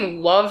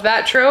fucking love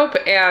that trope.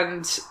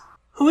 And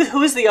who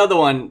is the other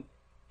one?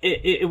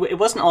 It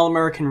wasn't All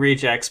American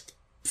Rejects.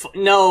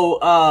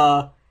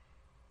 No,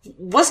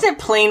 wasn't it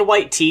Plain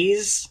White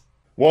Tees?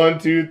 1,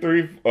 2,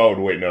 3. Oh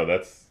wait, no,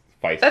 that's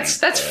Feist.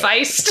 That's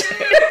Feist.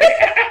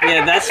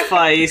 Yeah, that's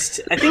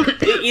Feist. I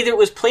think either it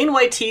was Plain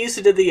White Tees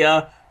who did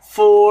the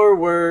 4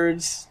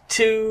 words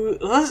to.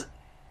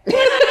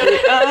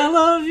 I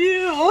love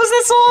you. What was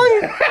that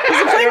song? Was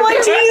it Plain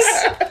White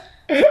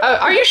Tees?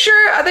 Are you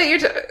sure that you're?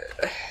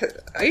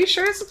 Are you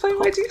sure it's the Plain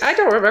White Tees? I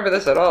don't remember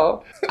this at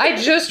all. I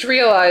just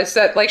realized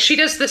that like she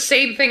does the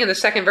same thing in the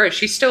second verse.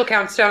 She still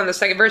counts down in the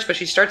second verse, but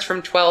she starts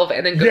from 12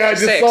 and then goes to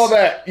 6. Yeah, I just saw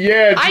that.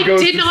 Yeah, I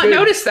did not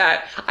notice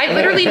that. I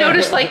literally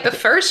noticed like the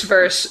first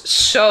verse.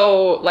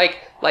 So like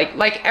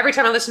every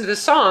time I listen to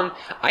this song,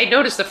 I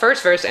notice the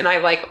first verse and I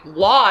like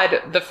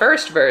laud the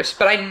first verse,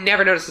 but I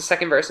never noticed the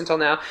second verse until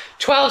now.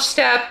 12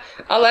 step,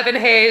 11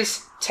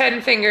 haze,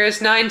 10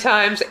 fingers, 9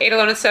 times, 8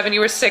 alone and 7. You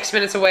were 6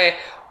 minutes away.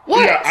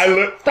 What? Yeah,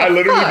 I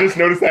literally just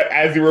noticed that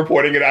as you were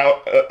pointing it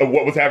out,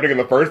 what was happening in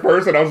the first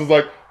verse, and I was just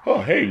like, oh,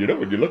 hey,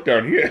 when you look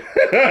down here.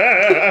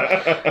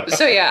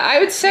 So yeah,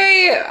 I'd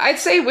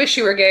say Wish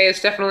You Were Gay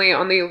is definitely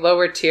on the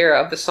lower tier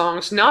of the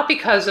songs, not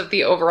because of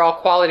the overall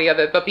quality of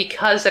it, but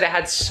because that it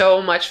had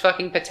so much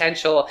fucking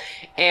potential,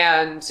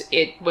 and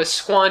it was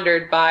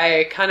squandered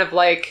by kind of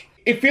like...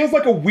 It feels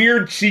like a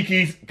weird,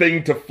 cheeky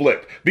thing to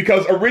flip,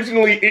 because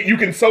originally you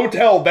can so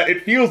tell that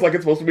it feels like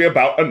it's supposed to be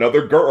about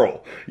another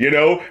girl,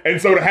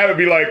 And so to have it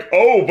be like,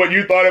 oh, but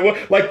you thought it was,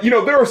 like,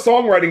 there are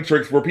songwriting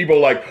tricks where people are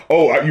like,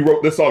 oh, you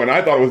wrote this song and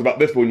I thought it was about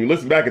this, but when you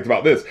listen back, it's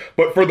about this.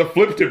 But for the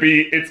flip to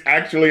be, it's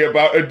actually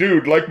about a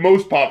dude, like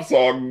most pop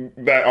songs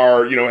that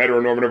are,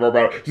 heteronormative are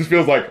about, just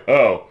feels like,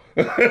 oh.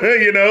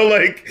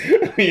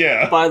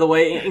 Yeah. By the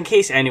way, in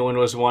case anyone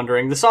was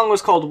wondering, the song was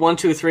called 1,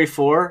 2, 3,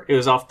 4. It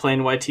was off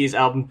Plain White Tees'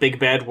 album Big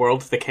Bad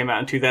World that came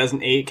out in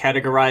 2008,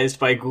 categorized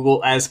by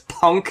Google as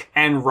punk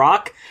and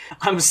rock.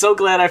 I'm so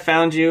glad I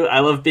found you. I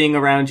love being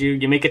around you.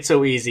 You make it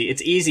so easy.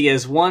 It's easy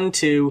as 1,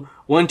 2,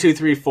 1, 2,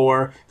 3,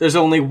 4. There's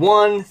only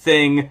one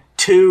thing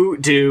to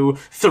do,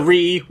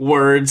 3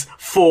 words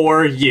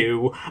for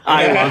you.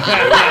 I love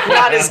you.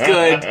 Not as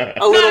good.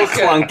 A little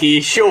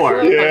clunky,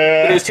 sure.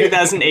 Yeah. It was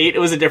 2008. It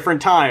was a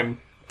different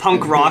time.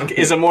 punk rock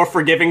is a more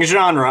forgiving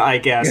genre, I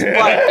guess.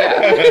 But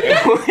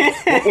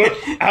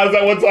how's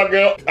that one song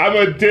go? I'm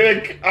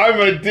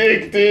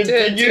addicted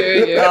to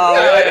you.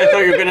 I thought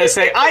you were gonna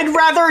say, I'd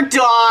rather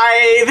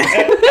die.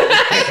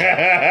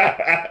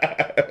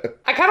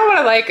 I kind of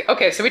want to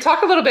okay, so we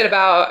talked a little bit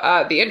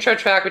about the intro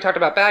track. We talked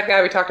about Bad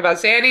Guy. We talked about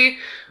Zanny.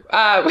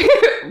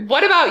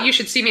 What about You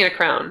Should See Me in a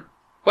Crown?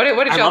 What did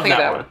y'all think of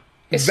that one?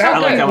 It's That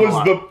so one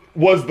good.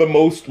 was the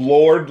most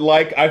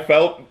Lorde-like I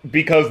felt,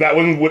 because that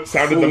one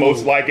sounded the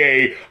most like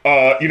a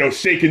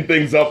shaking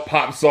things up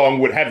pop song.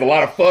 Would have a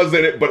lot of fuzz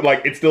in it, but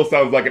like it still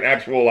sounds like an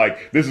actual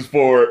this is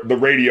for the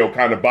radio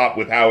kind of bop,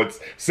 with how it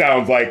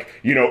sounds like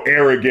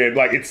arrogant.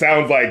 Like it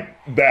sounds like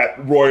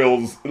that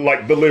Royals,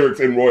 like the lyrics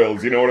in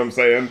Royals. You know what I'm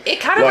saying? It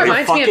kind of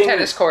reminds me of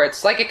tennis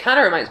courts. Like it kind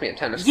of reminds me of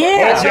tennis courts.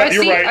 Yeah,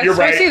 you're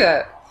right. I see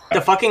that. The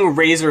fucking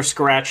razor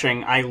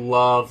scratching, I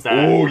love that.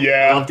 Oh,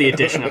 yeah. I love the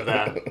addition of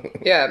that.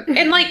 Yeah.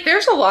 And,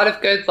 there's a lot of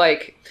good,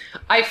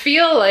 I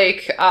feel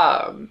like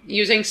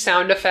using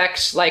sound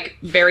effects,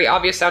 very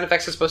obvious sound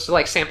effects as opposed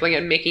to, sampling it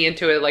and making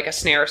into it, a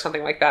snare or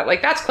something like that.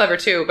 That's clever,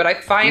 too. But I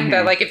find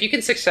that, if you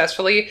can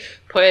successfully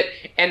put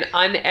an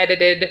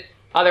unedited,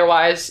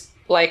 otherwise,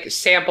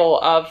 sample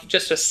of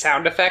just a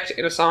sound effect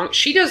in a song,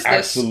 she does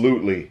this...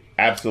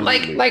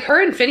 Absolutely. Like her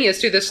and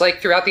Phineas do this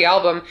throughout the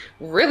album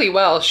really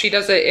well. She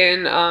does it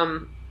in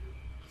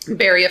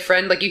Bury a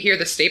Friend. You hear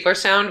the stapler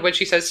sound when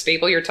she says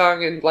staple your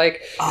tongue, and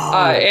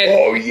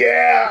oh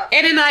yeah.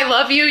 And in I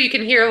Love You, you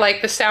can hear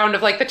the sound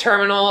of the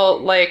terminal,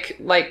 like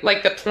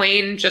the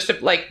plane just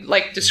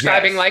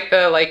describing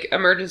the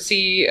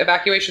emergency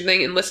evacuation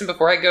thing. And Listen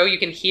Before I Go, you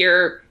can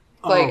hear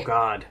oh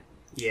god.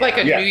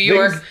 Yeah.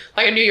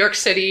 New York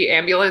City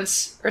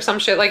ambulance or some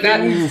shit like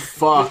that. Ooh,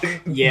 fuck.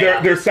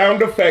 Yeah. They're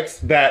sound effects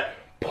that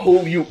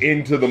pull you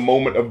into the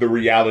moment of the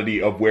reality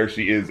of where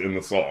she is in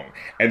the song.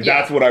 And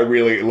that's what I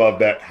really love,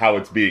 that how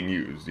it's being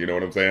used. You know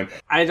what I'm saying?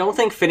 I don't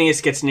think Phineas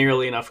gets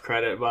nearly enough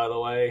credit, by the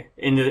way,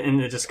 in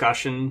the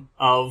discussion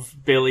of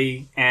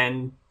Billie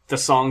and the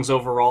songs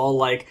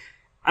overall.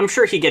 I'm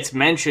sure he gets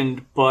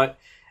mentioned, but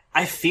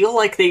I feel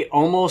like they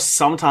almost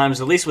sometimes,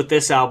 at least with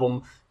this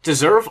album,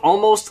 deserve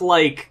almost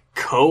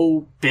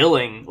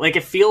co-billing.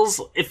 It feels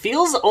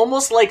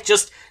almost like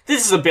just,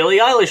 this is a Billie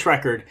Eilish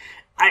record.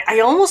 I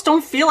almost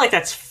don't feel like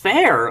that's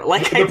fair.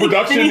 The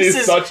production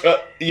is such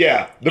a...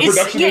 Yeah. The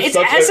production is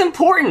such as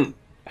important.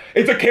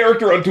 It's a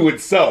character unto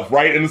itself,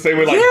 right? In the same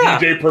way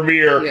DJ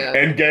Premier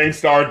and Gang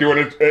Starr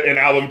doing an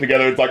album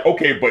together. It's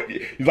okay, but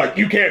he's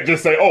you can't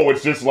just say, oh,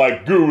 it's just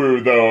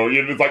Guru, though.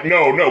 It's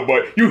no,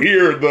 but you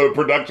hear the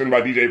production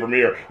by DJ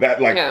Premier that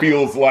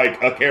feels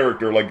like a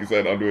character, like you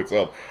said, unto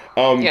itself.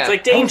 It's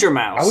like Danger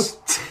Mouse.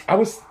 I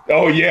was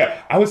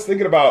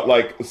thinking about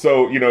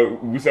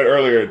we said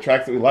earlier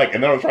tracks that we like,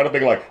 and then I was trying to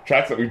think of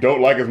tracks that we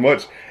don't like as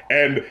much,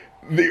 and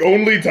the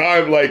only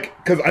time,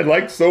 because I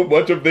like so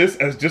much of this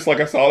as just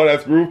a solid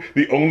ass groove,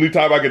 the only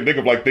time I can think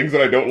of things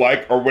that I don't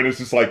like are when it's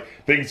just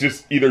things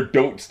just either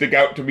don't stick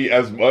out to me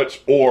as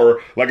much, or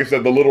like I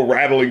said, the little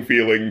rattling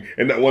feeling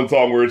in that one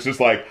song where it's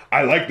just I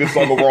like this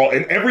song overall,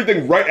 and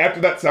everything right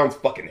after that sounds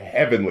fucking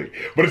heavenly,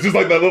 but it's just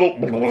that little,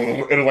 and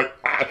it's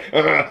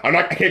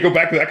I can't go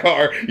back to that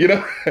car,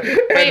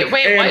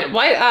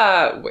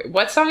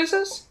 What song is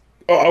this?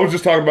 Oh, I was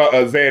just talking about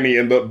Zanny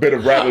and the bit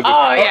of rattling.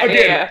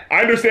 I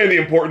understand the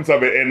importance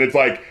of it, and it's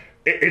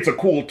it's a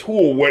cool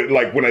tool when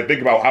I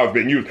think about how it's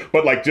being used,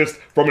 but just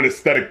from an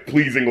aesthetic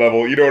pleasing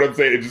level, you know what I'm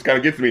saying? It just kind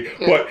of gets me.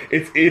 Yeah. But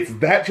it's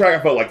that track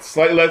I felt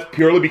slightly less,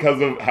 purely because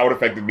of how it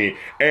affected me.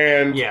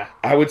 And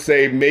I would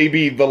say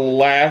maybe the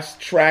last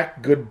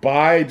track,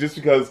 Goodbye, just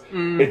because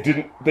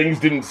things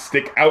didn't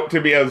stick out to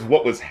me as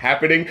what was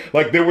happening.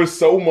 There was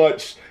so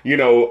much,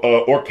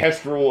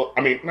 orchestral,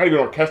 not even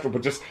orchestral,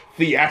 but just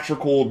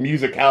theatrical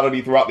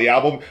musicality throughout the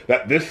album,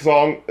 that this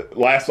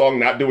last song,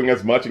 not doing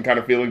as much and kind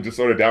of feeling just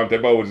sort of down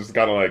tempo, was just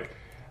kind of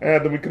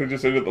then we could have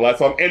just ended the last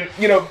song. And,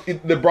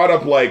 they brought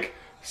up,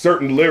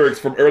 certain lyrics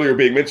from earlier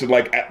being mentioned,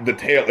 at the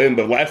tail end,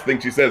 the last thing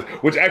she says,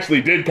 which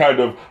actually did kind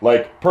of,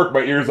 perk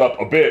my ears up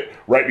a bit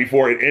right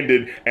before it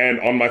ended, and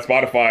on my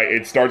Spotify,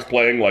 it starts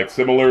playing,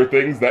 similar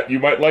things that you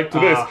might like to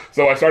this.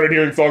 So I started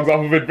hearing songs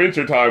off of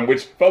Adventure Time,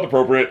 which felt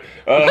appropriate.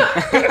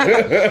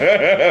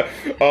 I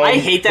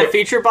hate that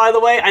feature, by the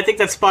way. I think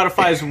that's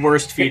Spotify's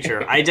worst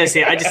feature. I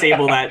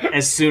disable that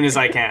as soon as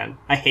I can.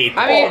 I hate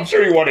that. I'm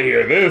sure you want to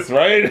hear this,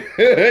 right?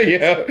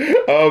 Yeah.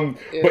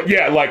 But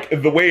yeah,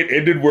 the way it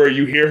ended, where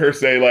you hear her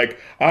say,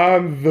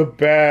 I'm the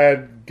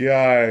bad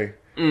guy.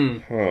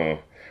 Huh.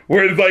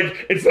 Where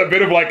it's a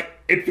bit of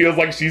it feels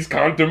like she's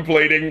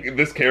contemplating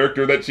this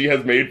character that she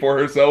has made for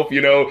herself,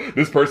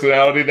 this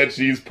personality that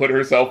she's put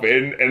herself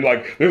in, and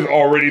there's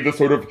already the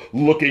sort of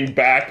looking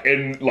back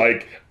and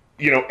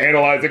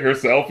analyzing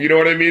herself, you know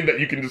what I mean? That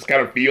you can just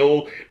kind of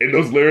feel in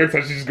those lyrics,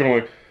 and she's just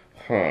going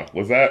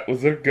was that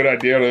a good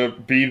idea to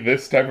be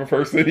this type of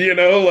person,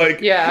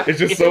 It's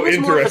just so interesting. If it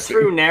was more of a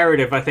through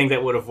narrative, I think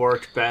that would have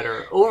worked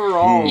better.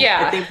 Overall,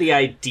 I think the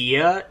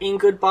idea in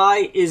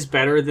Goodbye is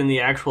better than the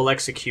actual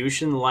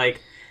execution.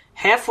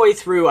 Halfway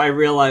through, I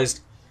realized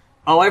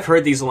oh, I've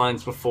heard these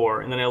lines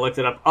before, and then I looked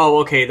it up. Oh,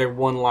 okay, they're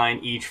one line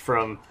each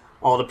from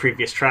all the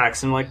previous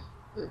tracks. And I'm like,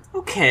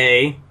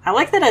 okay, I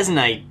like that as an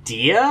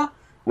idea.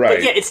 Right.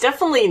 But yeah, it's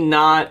definitely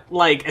not,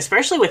 like,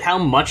 especially with how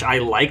much I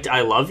liked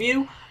I Love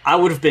You, I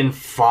would have been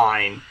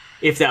fine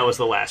if that was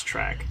the last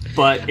track.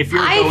 But if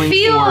you're going for... I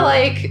feel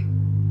like...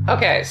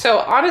 Okay, so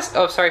honest...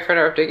 Oh, sorry for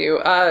interrupting you.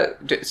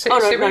 Say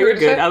what you were you're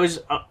good. say. I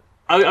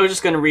was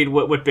just going to read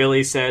what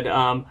Billie said.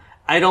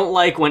 I don't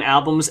like when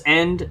albums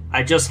end.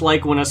 I just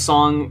like when a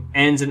song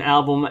ends an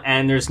album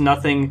and there's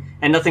nothing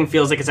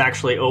feels like it's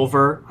actually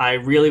over. I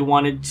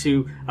wanted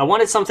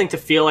something to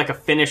feel like a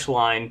finish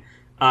line,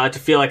 to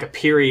feel like a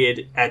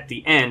period at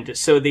the end.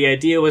 So the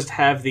idea was to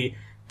have the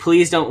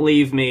please don't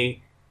leave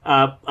me,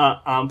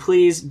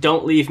 please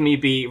don't leave me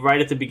be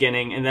right at the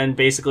beginning, and then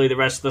basically the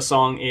rest of the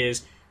song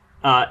is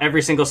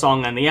every single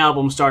song on the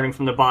album starting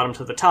from the bottom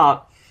to the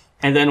top,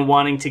 and then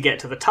wanting to get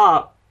to the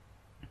top.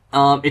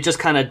 It just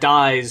kind of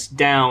dies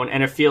down,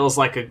 and it feels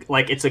like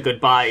it's a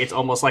goodbye. It's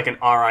almost like an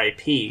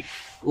R.I.P.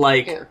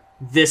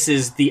 This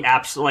is the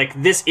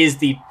this is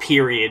the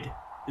period.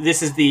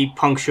 This is the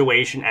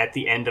punctuation at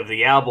the end of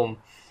the album.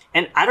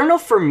 And I don't know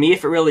for me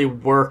if it really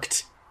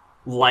worked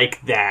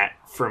like that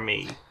for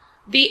me.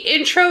 The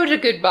intro to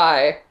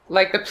Goodbye,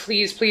 like the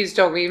please, please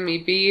don't leave me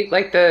be,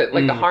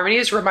 the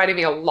harmonies reminded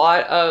me a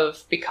lot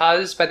of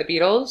Because by the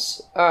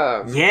Beatles.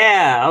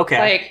 Yeah,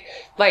 okay.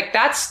 Like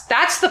that's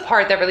the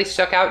part that really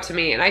stuck out to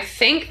me. And I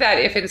think that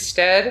if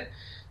instead,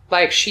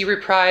 like, she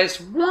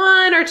reprised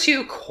one or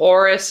two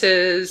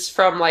choruses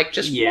from, like,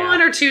 just one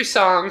or two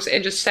songs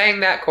and just sang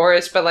that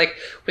chorus, but, like,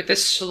 with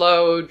this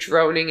slow,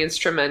 droning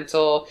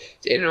instrumental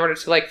in order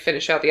to, like,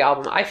 finish out the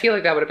album, I feel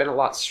like that would have been a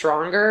lot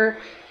stronger.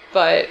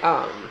 But,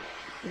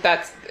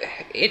 that's...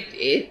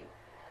 It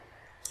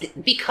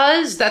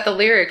because that the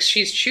lyrics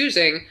she's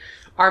choosing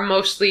are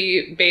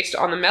mostly based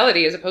on the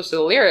melody as opposed to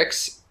the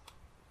lyrics,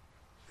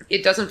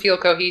 it doesn't feel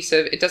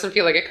cohesive. It doesn't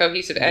feel like a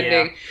cohesive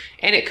ending,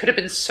 and it could have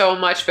been so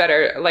much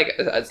better.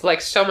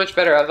 Like so much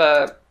better of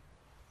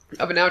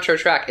an outro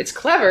track. It's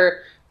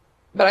clever,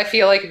 but I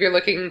feel like if you're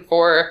looking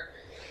for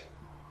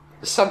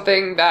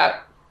something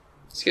that,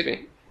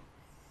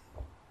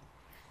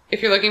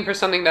 if you're looking for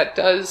something that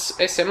does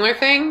a similar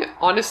thing,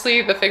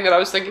 honestly, the thing that I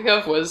was thinking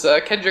of was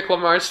Kendrick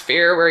Lamar's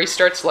Fear, where he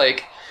starts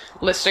like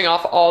listing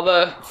off all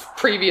the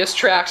previous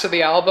tracks of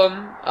the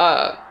album.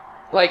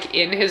 Like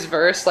in his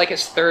verse, like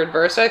his third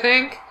verse, I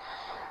think.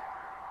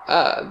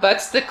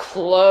 That's the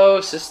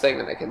closest thing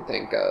that I can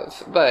think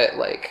of. But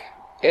like,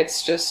 it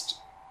just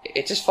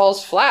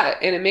falls flat,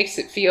 and it makes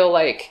it feel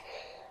like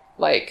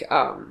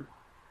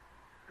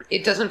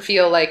it doesn't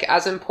feel like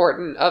as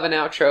important of an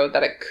outro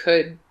that it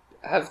could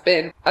have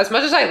been. As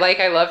much as I like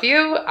I Love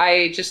You,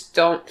 I just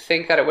don't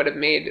think that it would have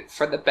made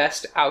for the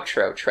best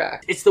outro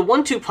track. It's the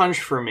 1-2 punch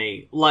for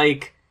me.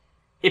 Like,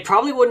 it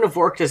probably wouldn't have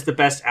worked as the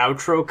best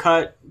outro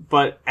cut,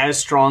 but as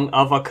strong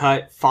of a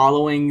cut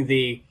following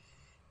the...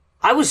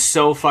 I was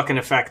so fucking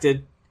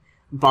affected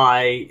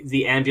by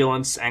the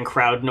ambulance and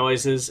crowd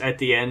noises at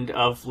the end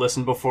of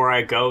Listen Before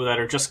I Go that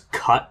are just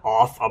cut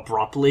off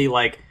abruptly.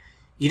 Like,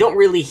 you don't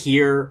really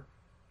hear...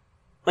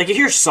 Like, you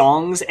hear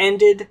songs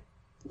ended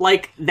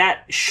like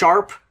that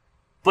sharp,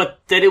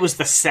 but that it was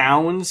the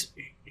sounds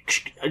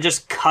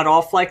just cut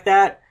off like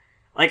that.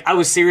 Like, I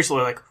was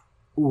seriously like,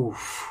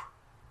 oof.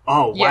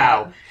 Oh, wow.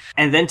 Yeah.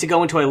 And then to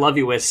go into I Love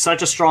You with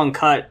such a strong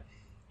cut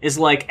is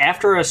like,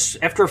 after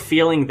a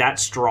feeling that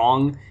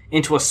strong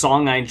into a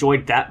song I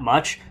enjoyed that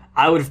much,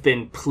 I would have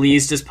been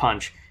pleased as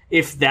punch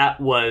if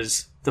that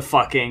was the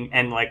fucking,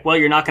 and like, well,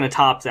 you're not going to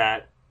top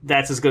that.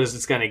 That's as good as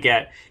it's going to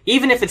get.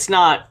 Even if it's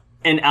not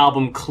an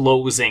album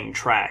closing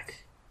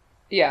track.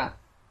 Yeah.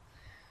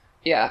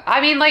 Yeah. I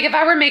mean, like, if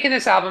I were making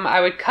this album,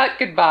 I would cut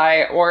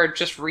Goodbye or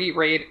just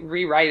rewrite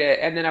it,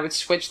 and then I would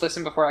switch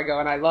Listen Before I Go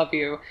and I Love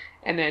You.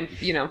 And then,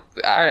 you know,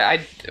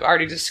 I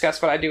already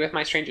discussed what I do with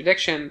My Strange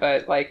Addiction,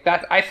 but, like,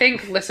 that, I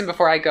think Listen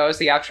Before I Go as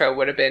the outro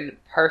would have been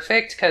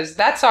perfect, because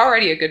that's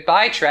already a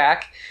goodbye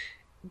track,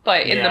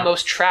 but in the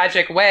most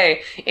tragic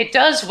way. It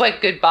does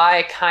what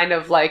Goodbye kind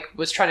of, like,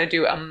 was trying to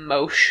do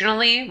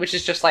emotionally, which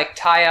is just, like,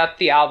 tie up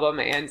the album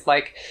and,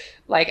 like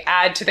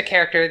add to the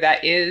character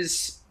that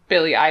is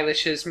Billie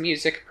Eilish's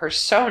music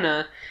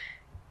persona.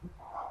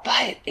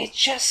 But it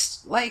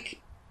just, like...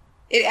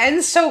 It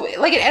ends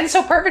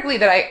so perfectly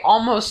that I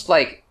almost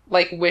like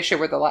wish it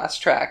were the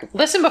last track.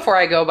 Listen Before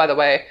I Go, by the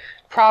way,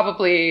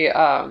 probably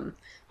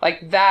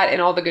like that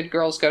and All the Good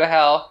Girls Go to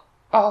Hell.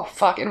 Oh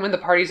fuck, and When the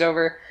Party's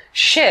Over.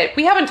 Shit,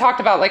 we haven't talked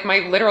about like my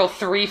literal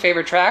 3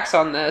 favorite tracks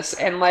on this,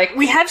 and like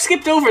we have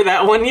skipped over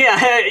that one. Yeah,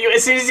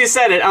 as soon as you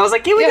said it, I was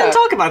like, yeah, we didn't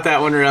talk about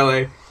that one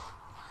really.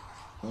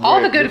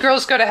 All the Good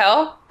Girls Go to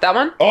Hell. That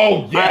one.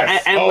 Oh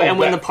yes, and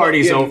When the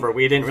Party's Over.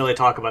 We didn't really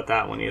talk about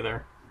that one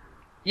either.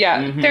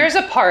 Yeah, There's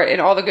a part in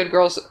All the Good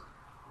Girls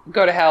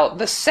Go to Hell.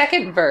 The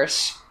second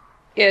verse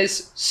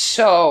is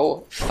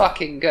so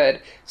fucking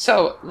good.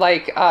 So,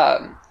 like,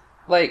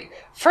 Like,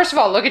 first of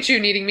all, look at you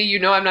needing me. You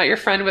know I'm not your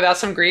friend without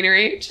some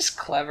greenery. Just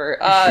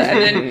clever.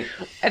 And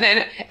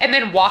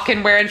then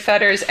walking wearing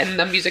feathers, and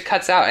the music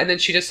cuts out, and then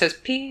she just says,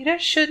 "Peter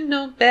should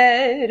know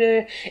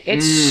better."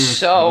 It's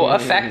so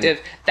effective.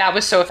 That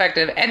was so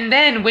effective. And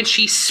then when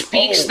she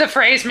speaks the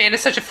phrase, "Man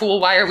is such a fool.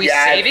 Why are we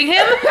saving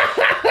him?"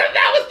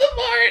 That was the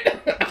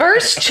part.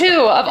 Verse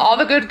 2 of All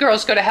the Good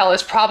Girls Go to Hell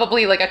is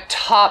probably like a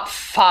top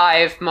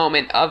 5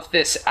 moment of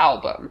this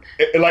album.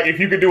 Like, if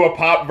you could do a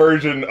pop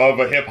version of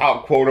a hip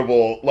hop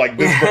quotable, like,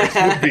 this verse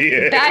would be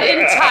it. That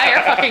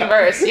entire fucking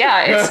verse.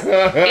 Yeah,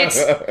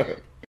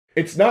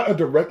 it's not a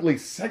directly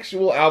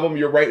sexual album.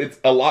 You're right. It's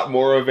a lot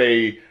more of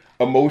a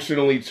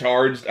emotionally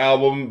charged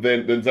album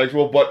than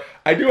sexual. But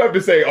I do have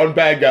to say, on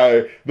Bad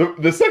Guy,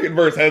 the second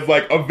verse has,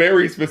 like, a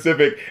very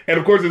specific, and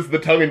of course it's the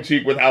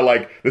tongue-in-cheek with how,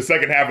 like, the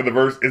second half of the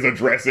verse is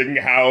addressing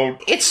how...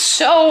 It's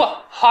so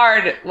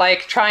hard,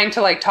 like, trying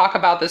to, like, talk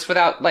about this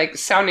without, like,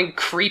 sounding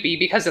creepy,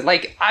 because it,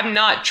 like, I'm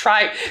not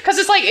trying, because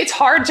it's, like, it's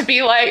hard to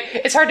be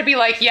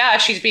like, yeah,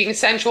 she's being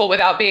sensual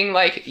without being,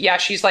 like, yeah,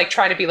 she's, like,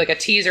 trying to be, like, a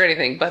tease or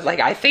anything. But, like,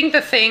 I think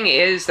the thing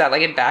is that,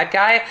 like, in Bad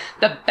Guy,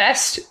 the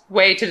best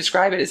way to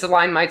describe it is the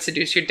line, "Might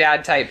seduce your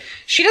dad" type.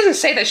 She doesn't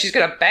say that she's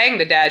gonna bang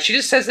the dad. She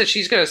just says that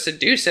she's gonna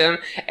seduce him.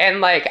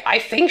 And, like, I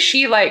think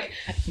she, like,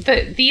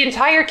 the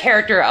entire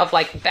character of,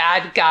 like,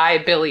 Bad Guy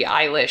Billie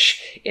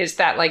Eilish is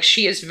that, like,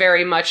 she is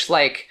very much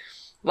like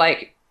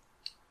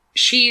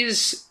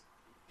she's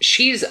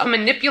a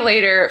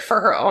manipulator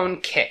for her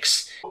own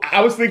kicks.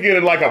 I was thinking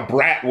in, like, a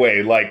brat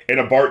way, like, in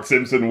a Bart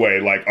Simpson way,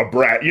 like, a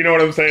brat, you know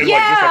what I'm saying? Yeah.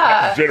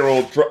 Like, just a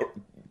general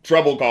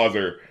trouble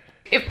causer.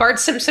 If Bart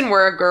Simpson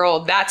were a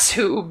girl, that's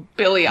who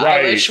Billie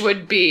Eilish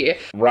would be.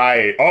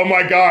 Right. Oh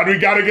my God, we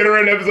gotta get her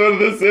an episode of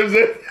The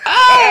Simpsons.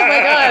 Oh my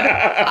God.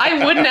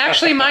 I wouldn't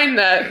actually mind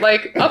that.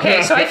 Like,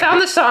 okay, so I found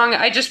the song.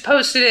 I just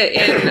posted it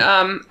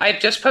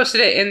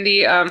in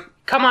the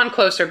Come On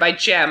Closer by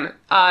Jem.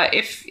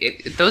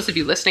 If those of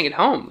you listening at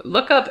home,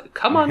 look up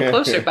Come On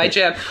Closer by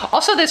Jem.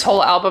 Also, this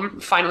whole album,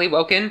 Finally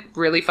Woken,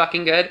 really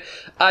fucking good.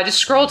 Just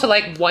scroll to,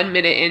 like, 1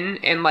 minute in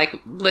and, like,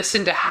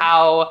 listen to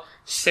how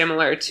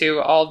similar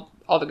to all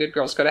the Good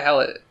Girls Go to Hell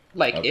it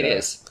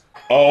is.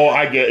 Oh,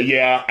 I get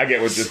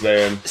what you're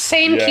saying.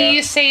 Same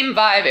key, same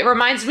vibe. It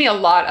reminds me a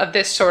lot of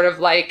this sort of,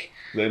 like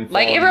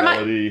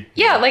melody.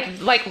 Yeah, like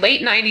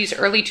late 90s,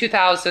 early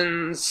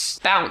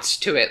 2000s bounce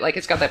to it. Like,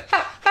 it's got that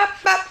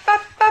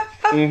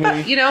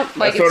you know,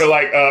 like, it's sort of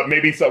like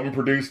maybe something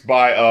produced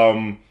by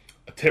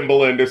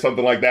Timbaland or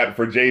something like that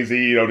for Jay-Z,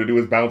 you know, to do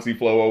his bouncy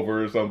flow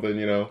over or something,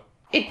 you know.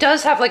 It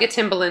does have, like, a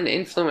Timbaland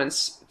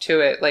influence to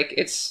it. Like,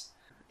 it's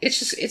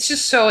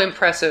just so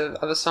impressive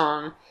of a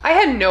song. I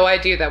had no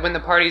idea that When the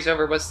Party's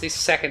Over was the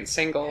second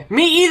single.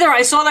 Me either.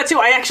 I saw that too.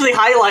 I actually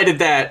highlighted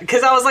that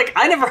because I was like,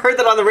 I never heard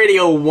that on the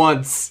radio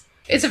once.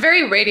 It's a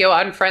very radio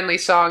unfriendly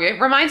song. It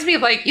reminds me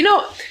of, like, you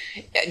know,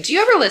 do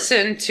you ever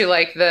listen to,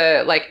 like,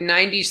 the, like,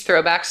 90s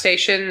throwback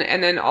station,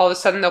 and then all of a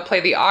sudden they'll play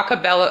the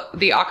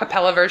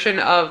acapella version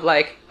of,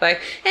 like,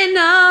 and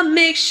I'll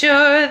make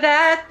sure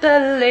that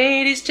the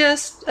lady's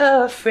just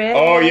afraid.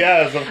 Oh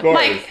yes, of course.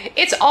 Like,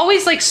 it's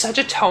always, like, such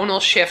a tonal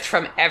shift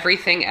from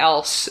everything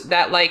else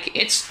that, like,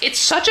 it's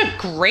such a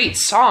great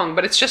song,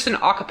 but it's just an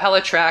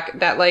acapella track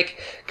that, like,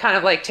 kind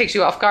of, like, takes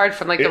you off guard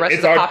from, like, the rest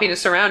of the poppiness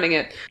surrounding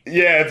it.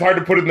 Yeah, it's hard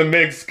to put in the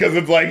mix because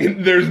it's like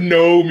there's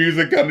no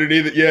music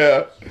underneath it.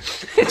 Yeah.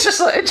 It's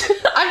just like,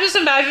 I'm just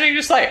imagining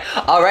just like,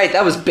 all right,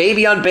 that was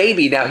Baby on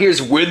Baby. Now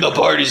here's When the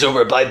Party's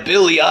Over by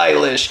Billie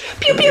Eilish.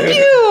 Pew, pew,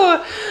 pew.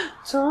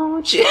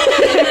 Don't you?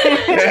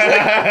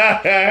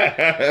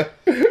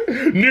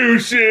 New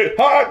shit,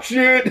 hot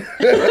shit.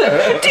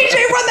 DJ,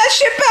 run that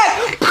shit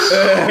back.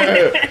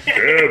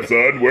 Damn,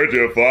 son, where'd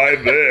you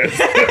find this?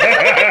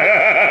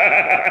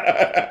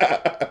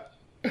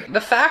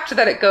 The fact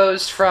that it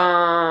goes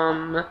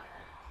from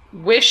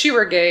Wish You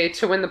Were Gay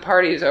to When the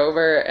Party's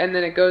Over, and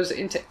then it goes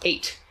into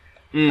 8.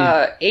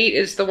 8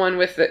 is the one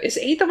with the... Is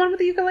 8 the one with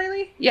the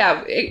ukulele?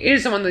 Yeah, it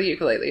is the one with the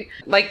ukulele.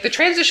 Like, the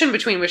transition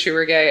between Wish You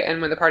Were Gay and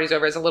When the Party's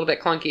Over is a little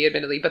bit clunky,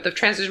 admittedly, but the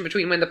transition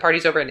between When the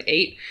Party's Over and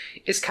 8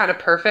 is kind of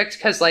perfect,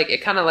 because, like,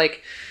 it kind of,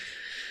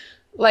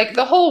 like,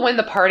 the whole When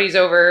the Party's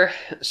Over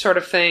sort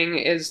of thing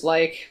is,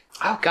 like...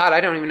 Oh, God,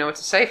 I don't even know what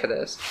to say for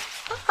this.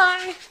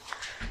 Hi.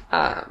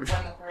 When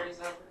the Party's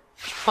Over.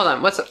 Hold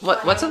on, what's When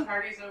the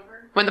Party's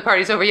Over? When the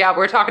Party's Over, yeah,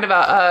 we're talking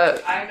about,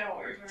 I know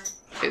what you're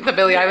talking about. the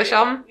Billie Eilish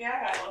album? Yeah,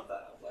 I love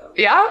that album.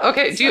 Yeah?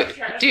 Okay,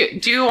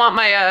 do you want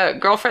my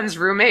girlfriend's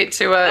roommate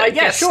to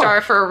guest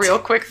star for a real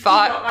quick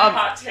thought? You want my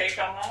hot take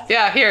on that?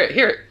 Yeah,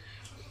 here.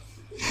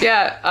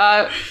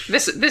 Yeah,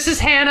 this is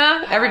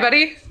Hannah,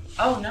 everybody.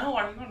 Oh no,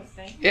 I'm gonna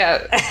think.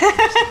 Yeah.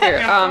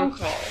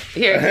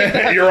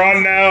 Here, You're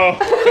on now.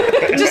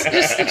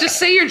 just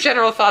say your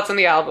general thoughts on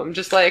the album,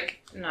 just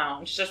like... No,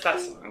 it's just that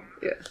song.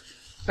 Yeah.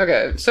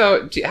 Okay,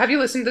 so have you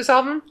listened to this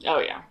album? Oh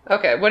yeah.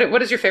 Okay,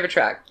 what is your favorite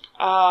track?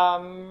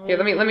 Here,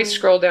 let me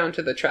scroll down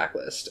to the track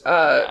list.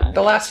 The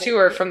last two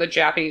are from the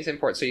Japanese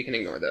import, so you can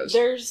ignore those.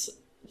 There's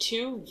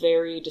two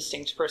very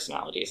distinct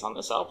personalities on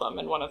this album,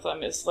 and one of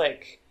them is,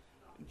 like,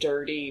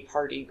 dirty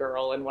party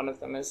girl, and one of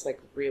them is like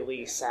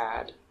really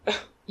sad.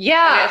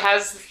 Yeah.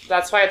 And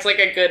that's why it's like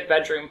a good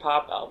bedroom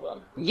pop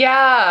album.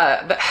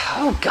 Yeah.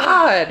 Oh,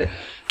 God.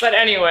 But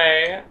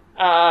anyway,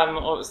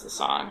 what was the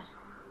song?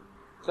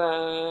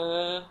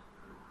 That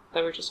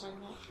we're just talking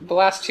about? The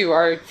last two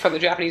are from the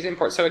Japanese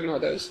import, so ignore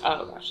those.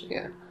 Oh, gotcha.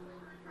 Yeah.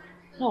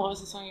 No, what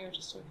was the song you were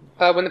just talking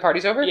about? When the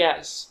Party's Over?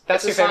 Yes.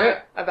 That's It's your a song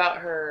favorite? about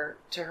her,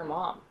 to her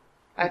mom,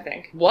 I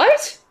think.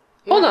 What?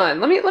 Yeah. Hold on.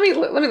 Let me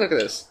look at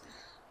this.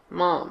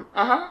 Mom.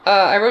 Uh-huh.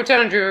 I wrote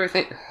down and drew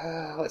everything.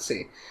 Let's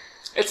see.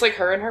 It's like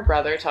her and her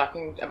brother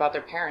talking about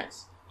their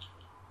parents,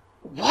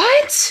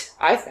 What?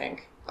 I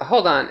think.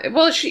 Hold on.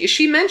 Well,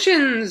 she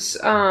mentions,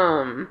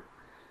 I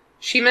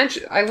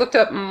looked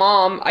up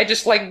mom. I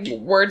just, like,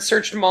 word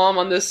searched mom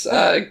on this,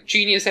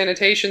 Genius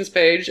Annotations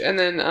page, and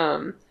then,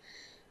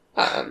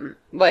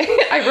 like,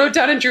 I wrote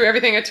down and drew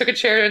everything. I took a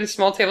chair and a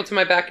small table to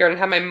my backyard and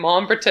had my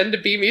mom pretend to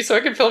be me so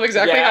I could film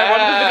exactly how I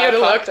wanted the video to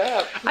look.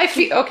 Up. I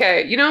feel,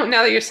 okay, you know,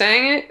 now that you're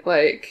saying it,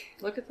 like...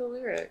 Look at the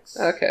lyrics.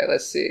 Okay,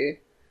 let's see.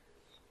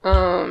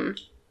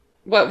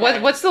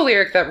 What's the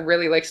lyric that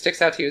really, like,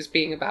 sticks out to you as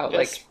being about,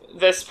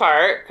 this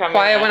part coming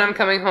quiet in. when I'm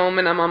coming home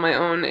and I'm on my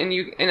own,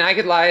 and I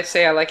could lie,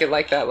 say I like it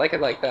like that, like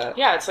it like that.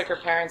 Yeah, it's like her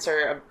parents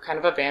are kind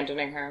of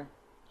abandoning her.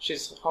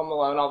 She's home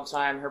alone all the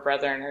time. Her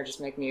brother and her just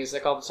make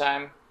music all the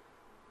time.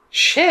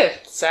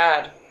 Shit.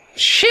 Sad.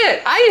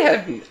 Shit.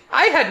 I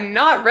had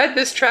not read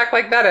this track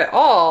like that at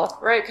all.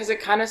 Right, because it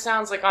kind of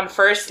sounds like on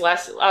first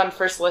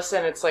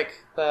listen, it's like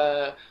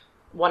the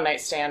one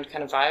night stand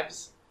kind of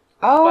vibes.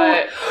 Oh,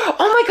 oh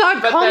my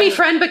God! Call me then,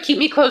 friend, but keep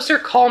me closer.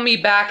 Call me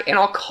back, and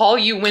I'll call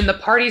you when the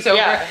party's over.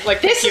 Yeah,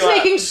 like this is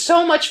making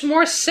so much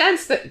more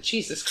sense. That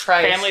Jesus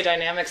Christ, family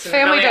dynamics in the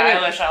Billie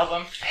Eilish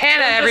album.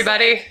 Hannah,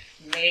 everybody,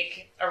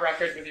 make a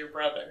record with your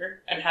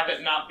brother and have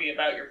it not be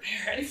about your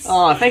parents.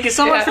 Oh, thank you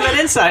so much for that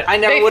insight. I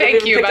never would have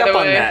even picked up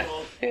on that.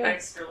 Well,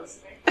 thanks for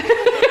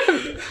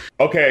listening.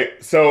 Okay,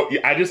 so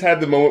I just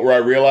had the moment where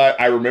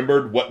I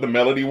remembered what the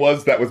melody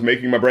was that was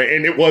making my brain,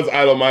 and it was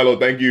Ilo Milo.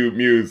 Thank you,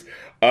 Muse.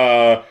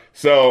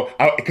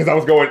 Because I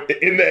was going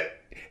in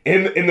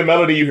the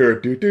melody, you hear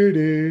do do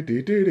do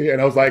do do do, and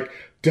I was like,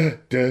 da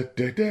da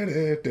da da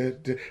da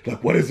da.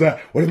 Like, what is that?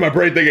 What is my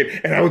brain thinking?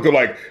 And I would go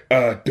like,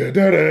 da da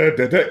da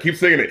da da. Keep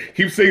singing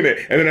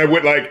it, and then I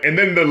went like, and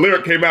then the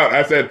lyric came out.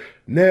 I said,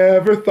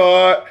 never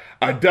thought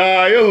I'd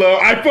die alone.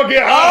 I fucking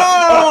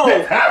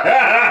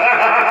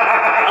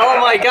Oh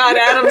my God,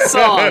 Adam's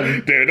song.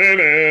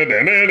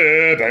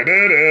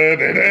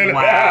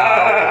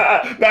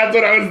 Wow. That's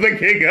what I was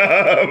thinking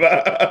of.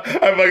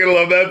 I fucking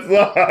love that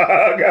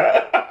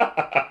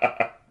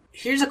song.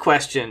 Here's a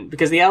question,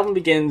 because the album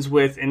begins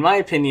with, in my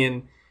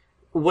opinion,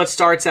 what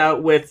starts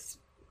out with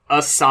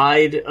a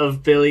side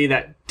of Billie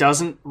that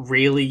doesn't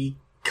really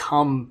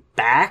come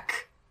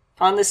back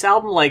on this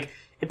album. Like,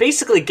 it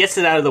basically gets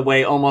it out of the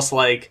way, almost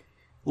like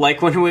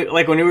when we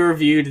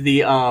reviewed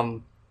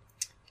the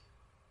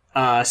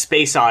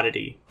Space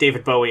Oddity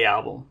David Bowie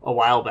album a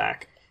while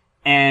back,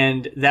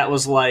 and that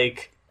was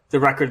like, the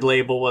record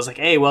label was like,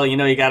 hey, well, you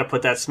know, you got to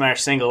put that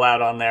smash single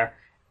out on there.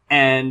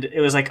 And it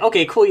was like,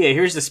 okay, cool, yeah,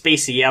 here's the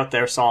spacey out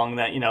there song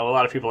that, you know, a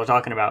lot of people are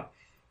talking about.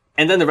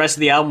 And then the rest of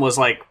the album was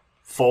like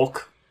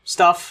folk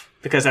stuff,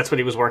 because that's what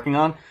he was working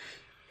on.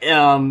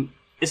 So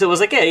it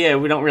was like, yeah,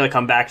 we don't really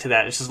come back to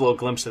that. It's just a little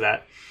glimpse of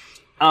that.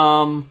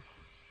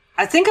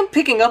 I think I'm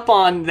picking up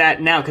on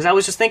that now, because I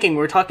was just thinking, we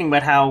were talking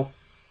about how,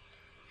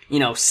 you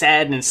know,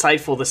 sad and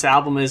insightful this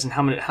album is and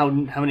how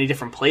many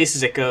different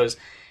places it goes.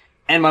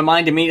 And my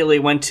mind immediately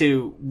went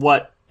to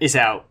what is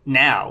out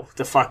now,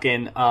 the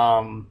fucking,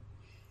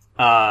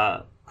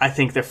 I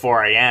Think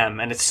Therefore I Am.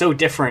 And it's so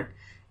different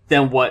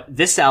than what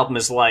this album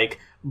is like,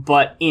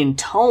 but in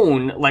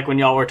tone, like when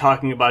y'all were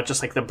talking about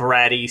just like the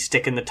bratty,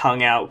 sticking the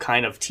tongue out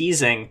kind of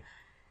teasing,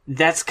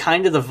 that's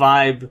kind of the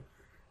vibe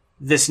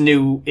this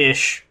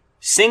new-ish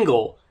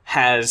single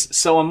has.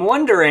 So I'm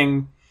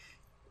wondering,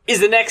 is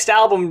the next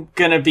album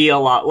gonna be a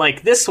lot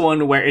like this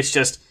one, where it's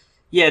just,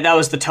 yeah, that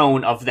was the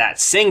tone of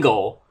that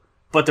single,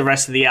 but the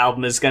rest of the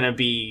album is gonna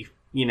be,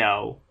 you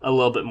know, a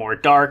little bit more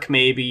dark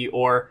maybe,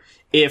 or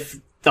if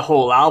the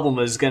whole album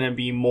is gonna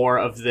be more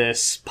of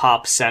this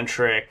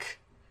pop-centric,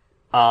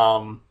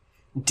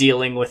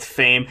 dealing with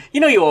fame. You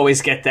know, you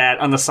always get that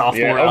on the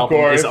sophomore album.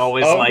 Is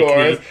always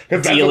like the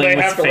dealing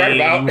with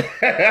fame.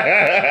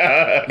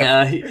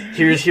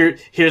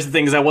 Here's the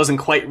things I wasn't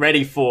quite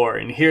ready for,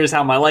 and here's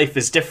how my life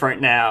is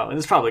different now. And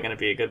there's probably going to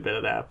be a good bit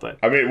of that. But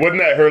I mean, wasn't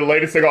that her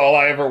latest single, All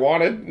I Ever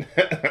Wanted?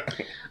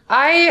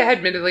 I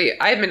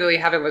admittedly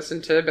haven't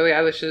listened to Billie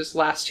Eilish's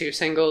last two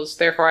singles,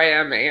 Therefore I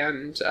Am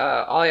and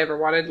All I Ever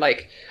Wanted.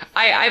 Like,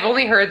 I've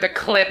only heard the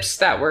clips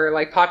that were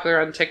like popular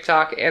on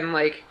TikTok, and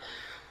like,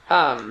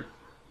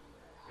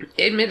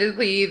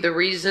 admittedly, the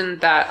reason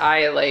that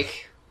I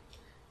like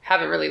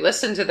haven't really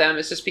listened to them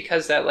is just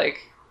because that like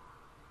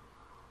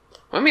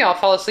when we all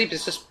fall asleep,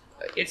 it's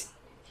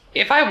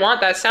if I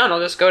want that sound,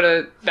 I'll just go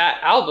to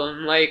that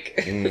album. Like,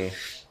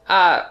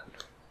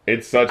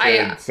 it's such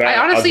I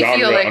honestly a genre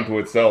feel like, unto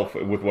itself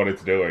with what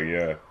it's doing.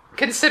 Yeah,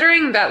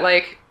 considering that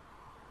like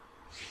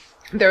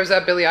there was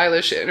that Billie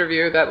Eilish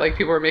interview that like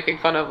people were making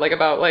fun of, like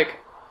about like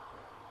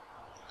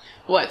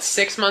what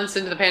 6 months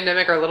into the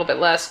pandemic or a little bit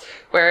less,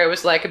 where it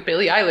was like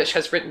Billie Eilish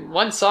has written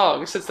one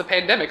song since the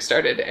pandemic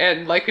started,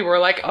 and like people were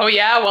like, oh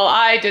yeah, well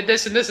I did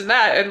this and this and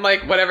that and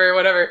like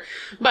whatever,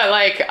 but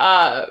like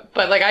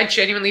I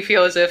genuinely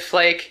feel as if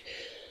like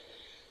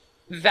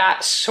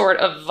that sort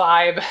of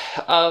vibe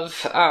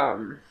of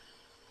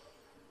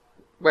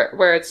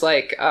where it's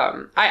like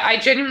I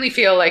genuinely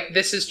feel like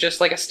this is just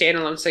like a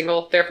standalone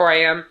single. Therefore I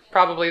Am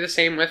probably the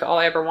same with All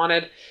I Ever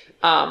Wanted.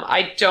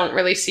 I don't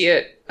really see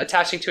it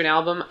attaching to an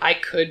album. I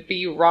could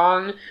be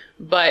wrong,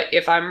 but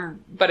if I'm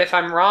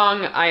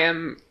wrong, I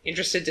am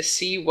interested to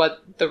see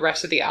what the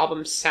rest of the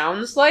album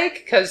sounds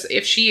like. Because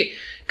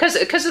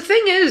the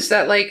thing is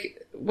that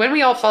like When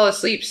We All Fall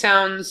Asleep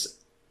sounds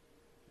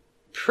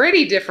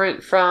pretty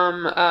different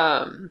from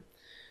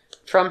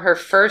her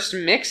first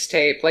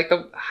mixtape. Like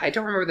I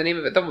don't remember the name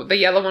of it. The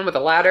yellow one with the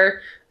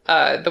ladder.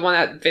 The one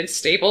that Vince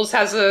Staples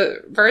has a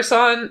verse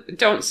on.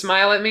 Don't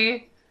Smile at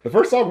Me. The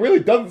first song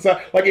really doesn't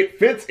sound like it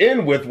fits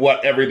in with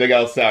what everything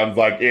else sounds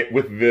like, it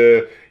with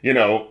the, you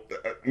know,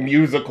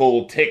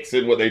 musical ticks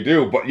and what they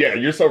do. But yeah,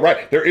 you're so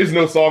right. There is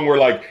no song where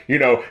like, you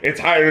know,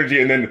 it's high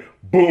energy and then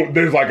boom,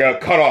 there's like a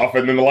cutoff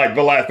and then like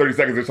the last 30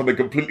 seconds there's something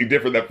completely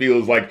different that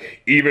feels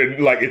like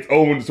even like its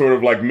own sort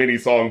of like mini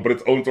song, but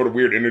its own sort of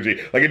weird energy.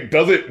 Like it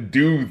doesn't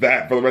do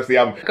that for the rest of the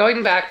album.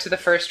 Going back to the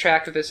first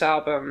track of this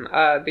album,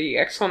 the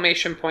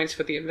exclamation points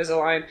with the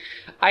Invisalign,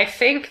 I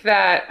think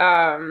that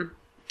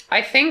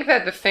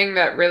the thing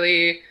that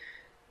really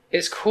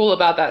is cool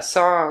about that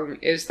song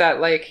is that,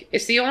 like,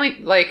 it's the only,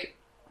 like,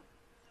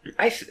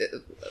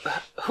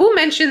 who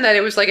mentioned that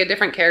it was, like, a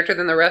different character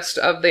than the rest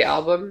of the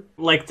album?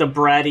 Like, the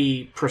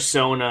bratty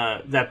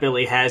persona that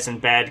Billie has in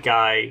Bad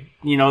Guy.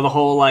 You know, the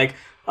whole, like,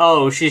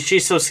 oh,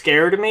 she's so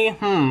scared of me?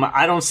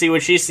 I don't see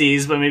what she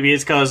sees, but maybe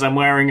it's because I'm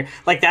wearing...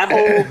 Like, that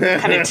whole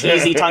kind of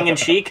teasy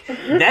tongue-in-cheek,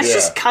 that's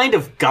just kind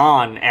of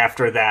gone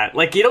after that.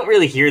 Like, you don't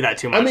really hear that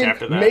too much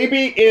after that.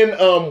 Maybe in,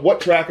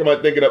 what track am I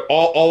thinking of?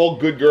 All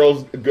good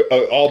girls,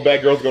 all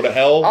bad girls go to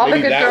hell? All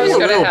maybe the good girls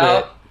go to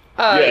hell.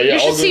 You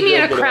Should See Me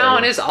in a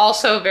Crown is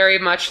also very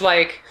much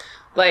like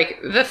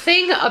the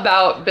thing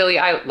about Billie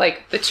Eilish,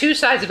 like, the two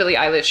sides of Billie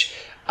Eilish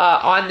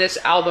on this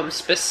album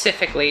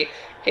specifically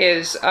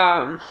is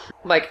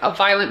like a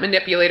violent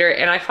manipulator,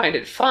 and I find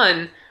it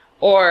fun,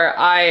 or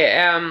I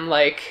am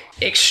like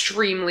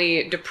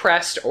extremely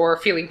depressed or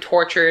feeling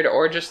tortured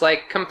or just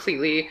like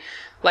completely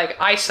like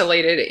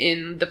isolated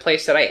in the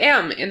place that I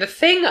am. And the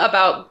thing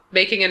about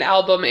making an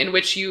album in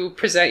which you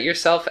present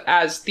yourself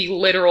as the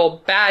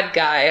literal bad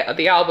guy of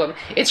the album,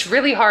 it's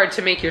really hard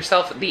to make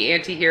yourself the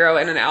anti-hero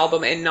in an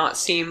album and not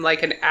seem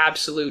like an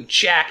absolute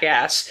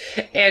jackass.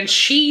 And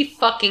she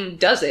fucking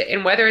does it.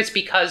 And whether it's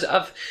because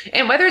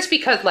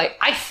like,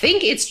 I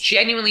think it's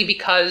genuinely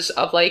because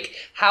of like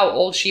how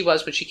old she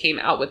was when she came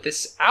out with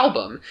this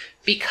album,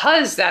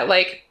 because that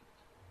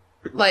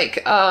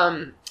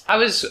I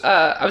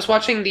was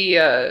watching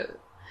the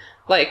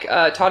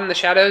Todd in the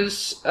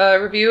Shadows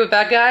review of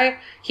Bad Guy.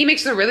 He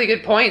makes the really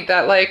good point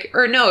that it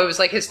was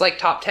like his like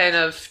top 10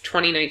 of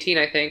 2019,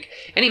 I think.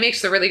 And he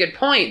makes the really good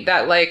point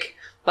that like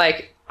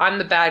I'm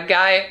the bad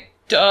guy,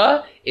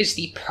 duh, is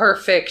the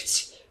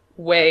perfect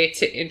way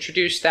to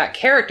introduce that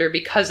character,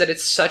 because that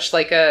it's such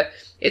like a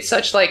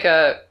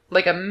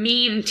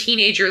mean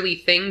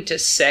teenagerly thing to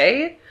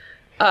say.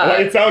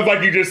 It sounds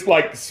like you just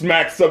like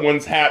smacked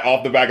someone's hat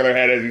off the back of their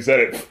head as you said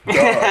it.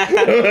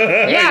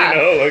 Yeah. You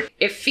know, like...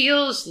 It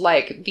feels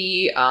like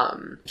the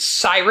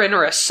siren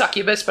or a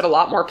succubus, but a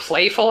lot more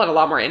playful and a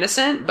lot more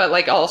innocent, but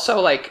like also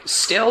like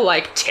still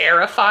like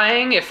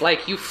terrifying if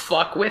like you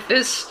fuck with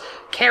this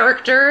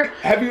character.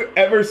 Have you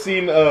ever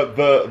seen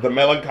the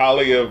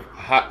Melancholy of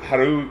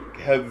Haru?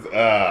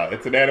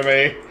 It's an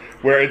anime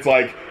where it's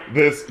like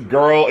this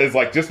girl is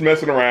like just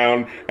messing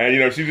around, and you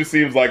know she just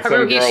seems like some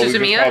girl who's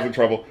just causing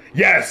trouble.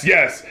 Yes,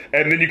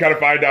 and then you kind of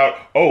find out,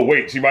 oh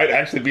wait, she might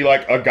actually be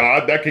like a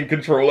god that can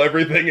control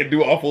everything and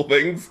do awful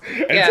things.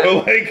 And so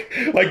like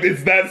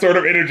it's that sort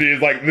of energy.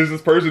 Is like there's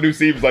this person who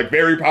seems like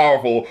very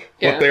powerful,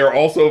 but they are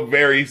also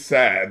very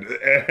sad,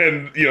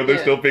 and you know they're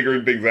still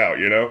figuring things out.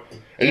 You know,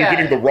 and you're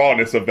getting the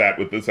rawness of that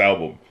with this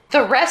album.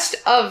 The rest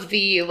of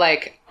the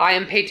like I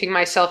am painting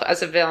myself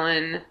as a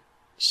villain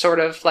sort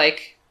of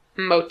like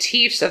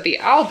motifs of the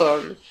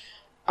album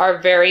are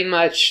very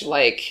much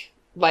like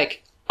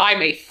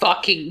I'm a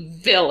fucking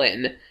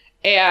villain,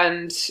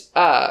 and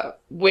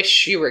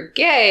Wish You Were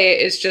Gay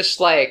is just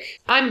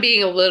like I'm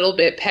being a little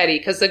bit petty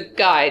because the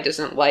guy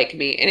doesn't like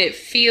me, and it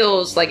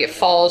feels like it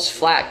falls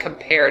flat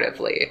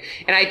comparatively.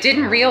 And I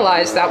didn't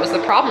realize that was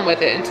the problem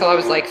with it until I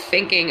was like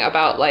thinking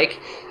about like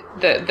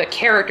the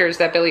characters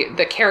that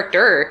the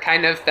character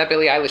kind of that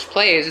Billie Eilish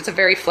plays. It's a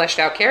very fleshed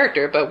out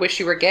character, but Wish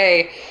You Were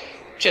Gay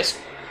just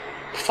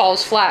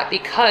falls flat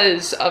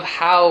because of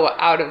how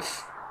out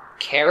of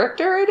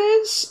character it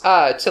is,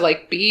 to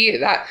like be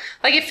that,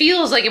 like it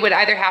feels like it would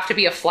either have to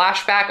be a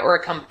flashback or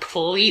a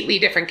completely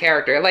different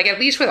character. Like at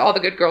least with All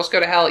the Good Girls Go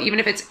to Hell, even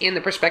if it's in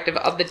the perspective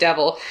of the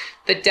devil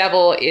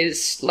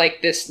is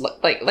like this,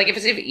 like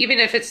even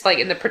if it's like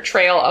in the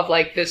portrayal of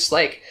like this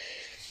like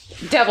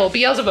devil,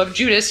 Beelzebub,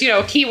 Judas,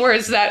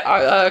 keywords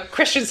that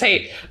Christians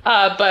hate,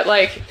 but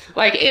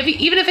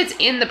even if it's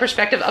in the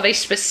perspective of a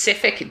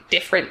specific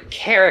different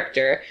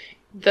character,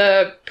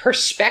 the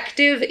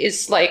perspective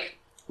is like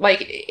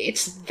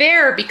it's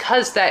there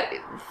because that,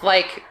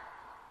 like,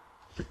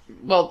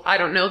 well, I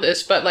don't know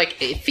this, but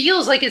like it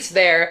feels like it's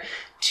there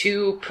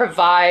to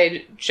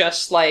provide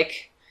just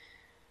like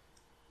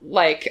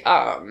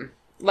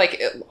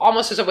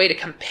almost as a way to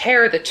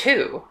compare the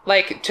two,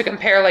 like to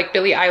compare like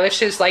Billie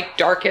Eilish's like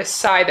darkest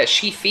side that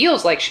she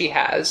feels like she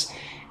has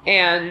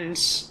and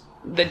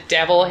the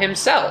devil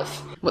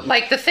himself.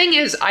 Like the thing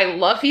is, I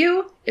Love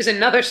You is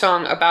another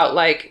song about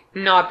like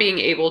not being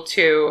able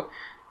to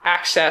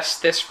access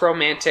this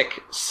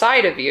romantic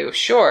side of you,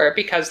 sure,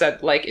 because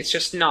that like it's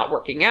just not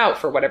working out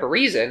for whatever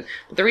reason.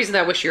 But the reason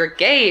that Wish You Were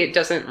Gay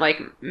doesn't like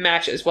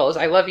match as well as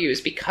I Love You is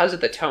because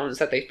of the tones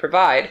that they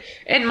provide.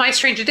 And My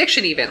Strange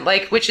Addiction even,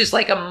 like, which is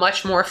like a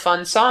much more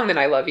fun song than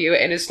I Love You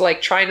and is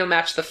like trying to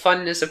match the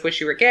funness of Wish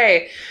You Were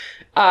Gay.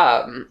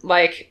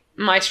 Like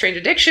My Strange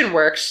Addiction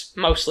works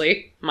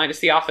mostly, minus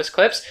the Office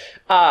clips,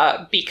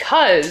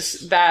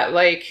 because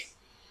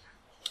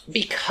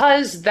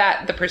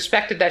the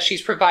perspective that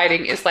she's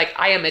providing is like,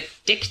 I am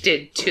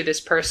addicted to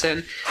this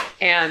person,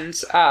 and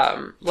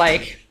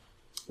like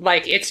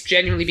it's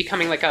genuinely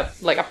becoming like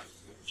a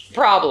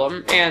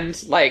problem,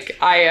 and like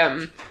I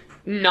am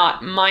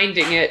not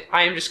minding it.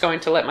 I am just going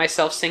to let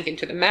myself sink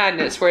into the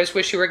madness. Whereas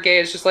Wish You Were Gay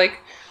is just like,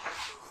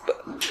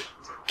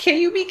 can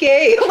you be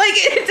gay? Like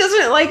it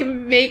doesn't like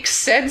make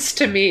sense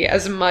to me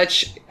as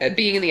much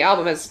being in the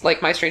album as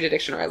like My Strange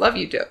Addiction or I Love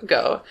You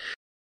go.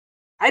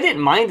 I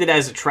didn't mind it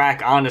as a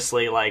track,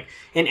 honestly. Like,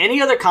 in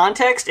any other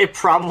context, it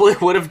probably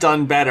would have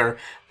done better.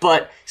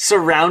 But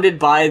surrounded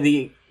by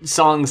the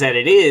songs that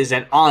it is,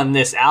 and on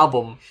this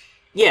album,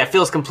 yeah, it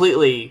feels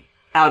completely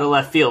out of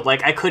left field.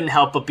 Like, I couldn't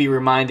help but be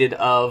reminded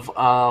of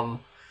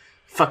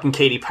fucking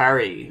Katy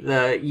Perry.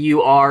 The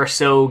You Are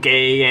So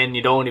Gay and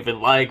You Don't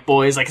Even Like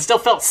Boys. Like, it still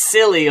felt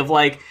silly of,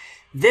 like,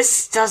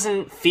 this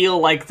doesn't feel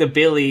like the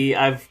Billie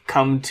I've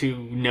come to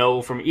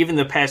know from even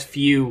the past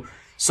few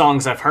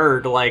songs I've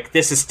heard. Like,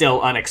 this is still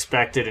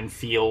unexpected and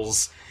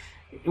feels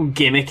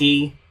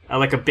gimmicky,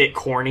 like a bit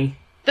corny.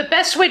 The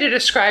best way to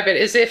describe it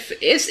is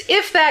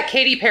if that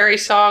Katy Perry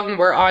song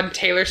were on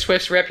Taylor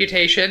Swift's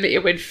Reputation,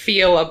 it would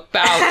feel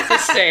about the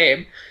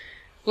same.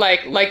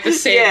 Like the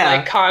same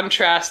like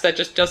contrast that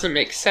just doesn't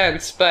make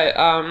sense.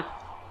 But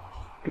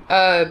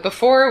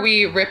before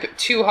we rip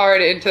too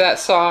hard into that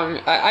song,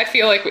 I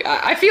feel like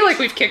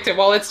we've kicked it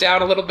while it's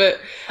down a little bit.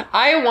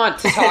 I want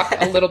to talk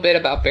a little bit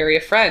about Bury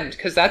a Friend,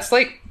 because that's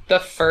like the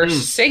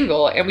first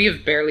single, and we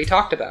have barely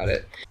talked about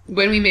it.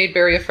 When we made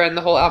Bury a Friend,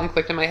 the whole album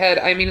clicked in my head.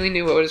 I immediately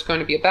knew what it was going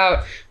to be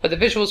about, what the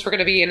visuals were going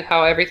to be, and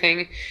how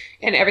everything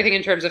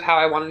in terms of how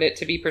I wanted it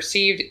to be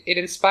perceived. It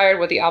inspired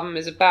what the album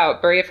is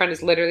about. Bury a Friend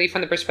is literally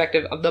from the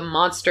perspective of the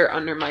monster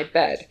under my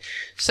bed.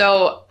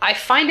 So I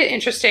find it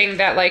interesting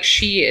that like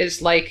she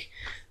is like,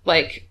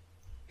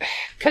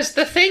 because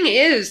the thing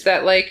is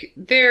that like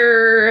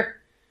they're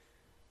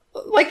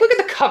like, look at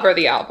the cover of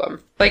the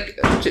album. Like,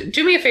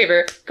 do me a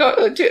favor.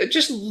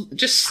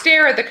 Just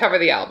stare at the cover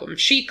of the album.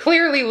 She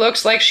clearly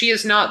looks like she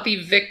is not the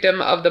victim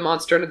of the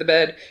monster under the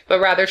bed, but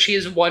rather she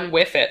is one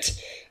with it.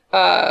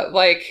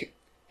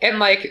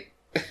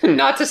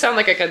 Not to sound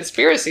like a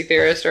conspiracy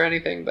theorist or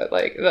anything, but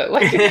like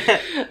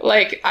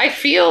I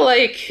feel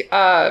like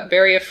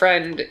Bury a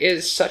Friend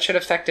is such an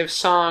effective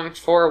song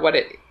for what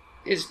it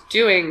is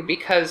doing,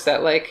 because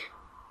of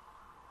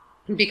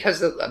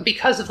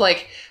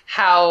like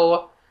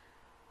how,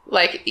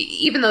 like,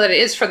 even though that it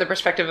is from the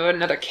perspective of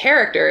another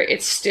character,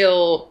 it's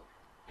still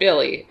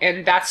Billie,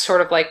 and that's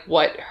sort of like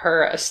what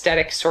her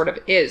aesthetic sort of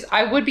is.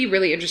 I would be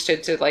really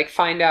interested to like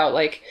find out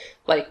like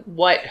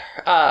what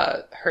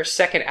her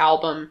second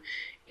album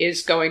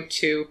is going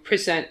to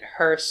present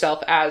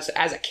herself as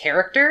a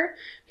character,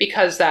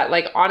 because that,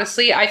 like,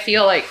 honestly, I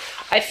feel like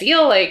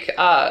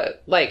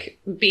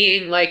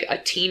being like a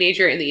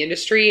teenager in the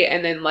industry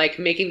and then like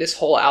making this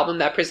whole album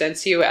that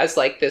presents you as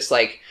like this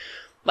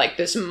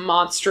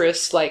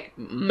monstrous, like,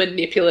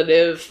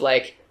 manipulative,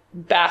 like,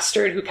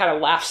 bastard who kind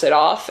of laughs it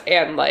off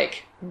and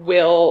like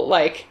will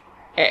like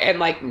and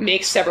like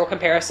makes several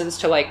comparisons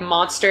to like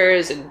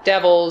monsters and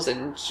devils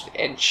and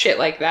shit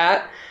like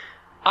that.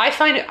 I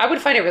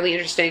would find it really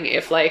interesting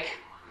if like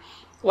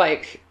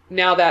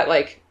now that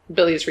like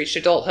Billie has reached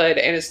adulthood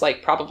and is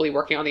like probably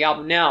working on the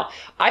album now,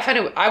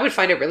 I would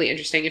find it really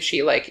interesting if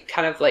she like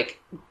kind of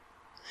like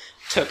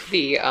took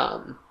the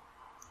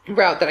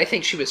route that I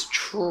think she was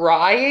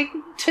trying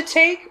to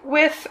take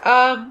with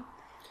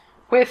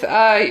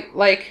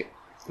like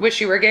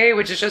Wish You Were Gay,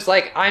 which is just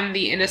like, I'm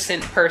the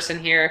innocent person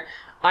here.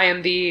 I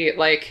am the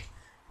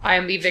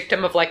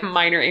victim of like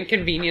minor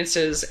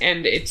inconveniences,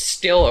 and it's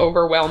still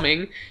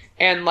overwhelming.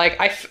 And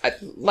I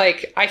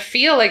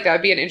feel like that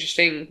would be an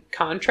interesting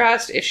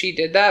contrast if she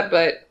did that,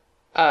 but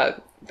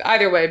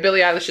either way,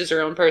 Billie Eilish is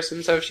her own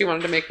person, so if she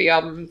wanted to make the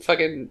album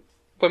fucking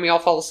When We All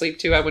Fall Asleep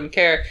too, I wouldn't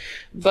care.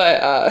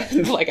 But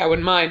I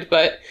wouldn't mind.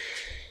 But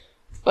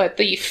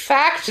the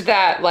fact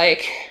that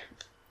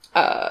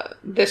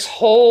this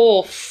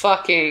whole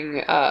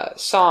fucking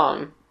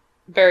song,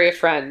 Bury a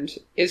Friend,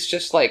 is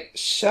just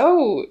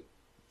so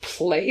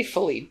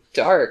playfully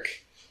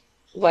dark.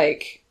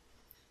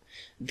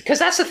 Because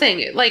that's the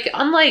thing,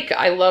 unlike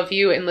I Love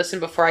You and Listen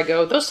Before I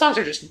Go, those songs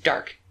are just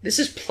dark. This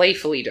is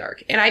playfully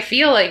dark. And I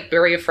feel like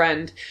Bury a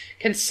Friend,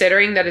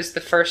 considering that is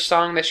the first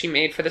song that she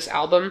made for this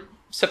album,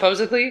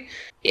 supposedly,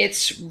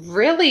 it's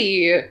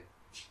really,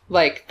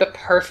 the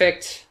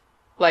perfect,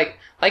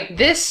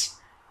 this,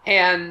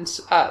 and,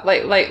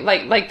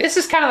 this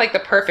is kind of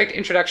the perfect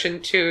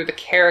introduction to the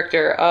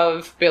character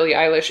of Billie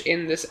Eilish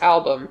in this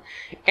album.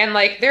 And,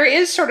 there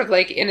is sort of,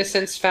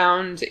 innocence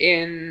found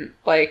in,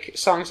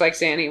 songs like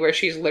Zanny, where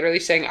she's literally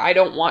saying, I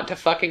don't want to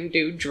fucking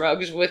do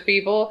drugs with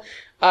people.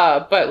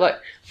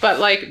 But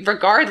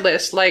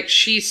regardless,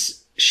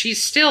 she's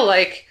still,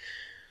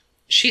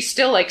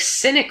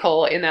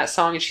 cynical in that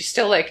song, and she's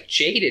still,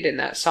 jaded in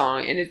that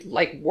song, and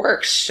it,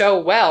 works so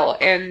well.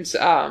 And,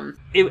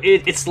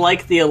 It's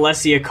like the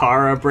Alessia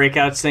Cara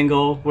breakout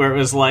single, where it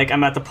was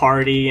I'm at the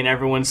party and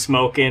everyone's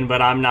smoking,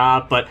 but I'm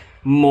not, but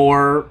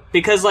more,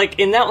 because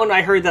in that one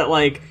I heard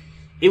that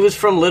it was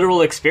from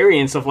literal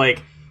experience of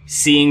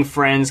seeing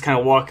friends kind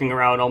of walking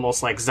around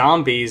almost like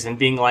zombies and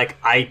being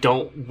I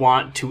don't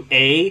want to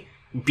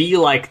be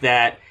like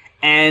that,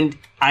 and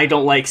I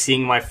don't like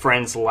seeing my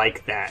friends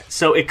like that.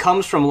 So it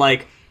comes from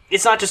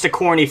it's not just a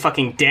corny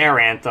fucking dare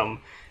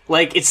anthem.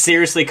 It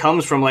seriously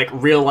comes from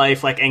real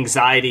life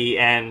anxiety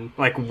and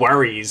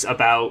worries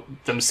about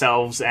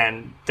themselves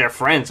and their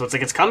friends. So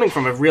it's coming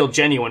from a real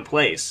genuine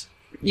place.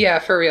 Yeah,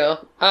 for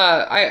real.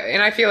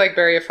 I feel like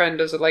Bury a Friend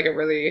does a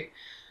really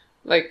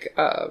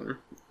a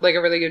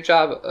really good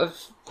job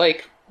of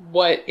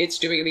what it's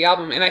doing in the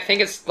album, and I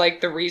think it's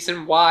the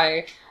reason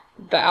why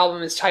the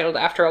album is titled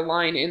after a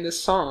line in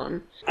this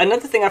song.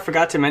 Another thing I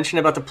forgot to mention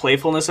about the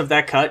playfulness of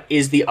that cut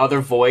is the other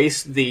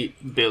voice, the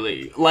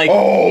Billie.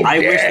 I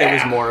wish there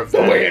was more of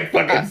that. The way it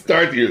fucking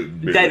starts,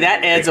 that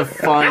adds a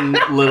fun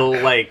little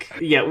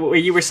where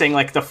you were saying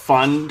the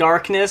fun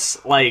darkness,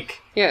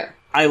 yeah.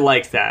 I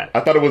like that. I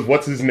thought it was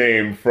what's his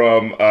name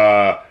from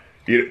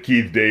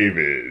Keith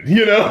David,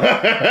 when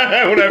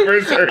I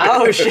first heard it.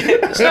 Oh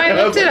shit! So I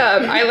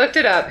looked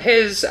it up.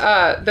 His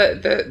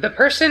the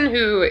person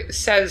who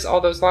says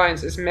all those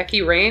lines is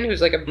Mecky Rain,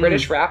 who's a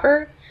British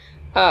rapper.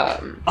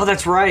 Oh,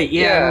 that's right.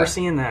 Yeah, I remember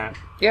seeing that.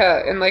 Yeah,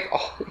 and I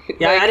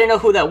didn't know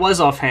who that was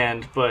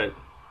offhand, but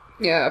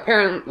yeah,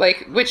 apparently,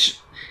 which,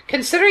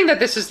 considering that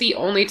this is the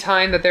only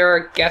time that there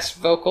are guest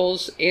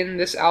vocals in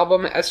this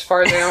album, as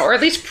far as I know, or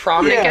at least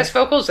prominent guest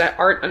vocals that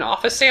aren't an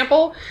Office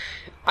sample,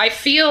 I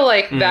feel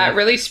that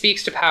really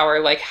speaks to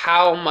power,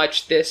 how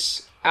much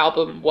this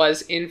album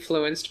was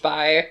influenced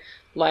by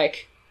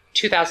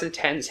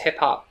 2010s hip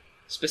hop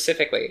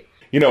specifically.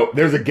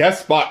 There's a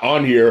guest spot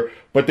on here,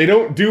 but they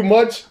don't do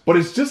much, but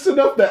it's just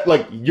enough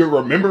that you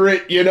remember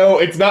it,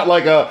 It's not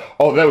that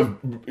was,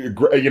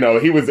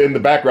 he was in the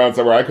background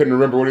somewhere, I couldn't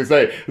remember what he was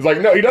saying. It's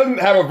no, he doesn't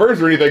have a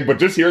verse or anything, but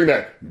just hearing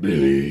that,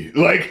 Billie,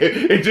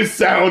 it just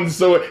sounds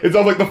so, it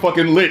sounds like the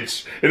fucking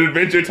Lich in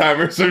Adventure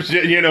Time or some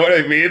shit, you know what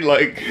I mean?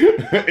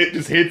 It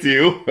just hits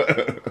you.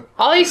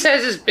 All he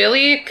says is,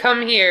 Billie,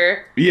 come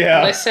here,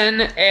 listen,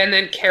 and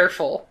then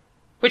careful.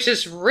 Which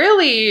is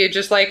really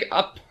just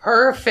a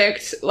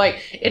perfect,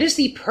 it is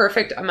the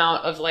perfect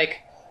amount of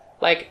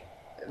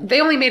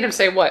they only made him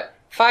say what,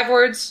 5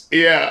 words?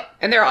 Yeah.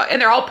 And they're all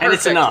perfect. And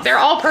it's enough. They're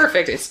all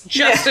perfect. It's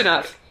just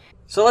enough.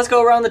 So let's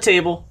go around the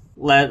table.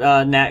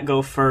 Let Nat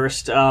go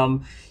first.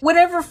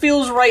 Whatever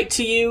feels right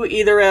to you,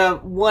 either a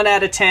 1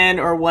 out of 10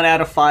 or 1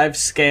 out of 5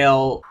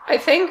 scale. I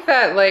think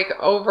that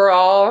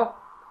overall,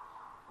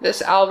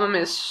 this album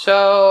is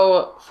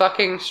so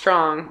fucking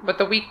strong, but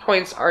the weak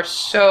points are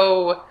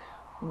so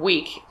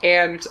weak,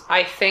 and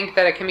I think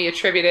that it can be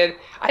attributed,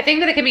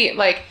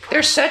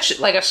 there's such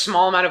a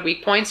small amount of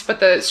weak points,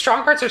 but the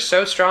strong parts are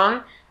so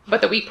strong,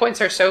 but the weak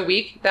points are so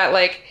weak that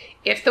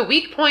if the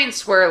weak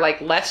points were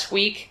less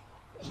weak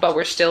but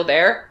were still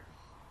there,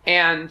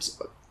 and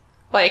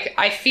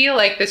I feel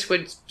this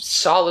would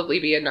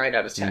solidly be a 9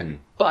 out of 10,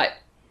 but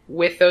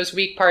with those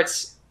weak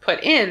parts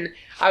put in,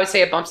 I would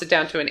say it bumps it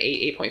down to an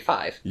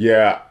 8.5.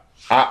 Yeah,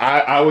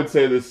 I would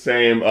say the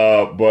same,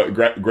 but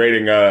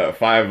grading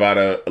 5 out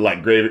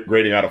of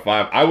grading out of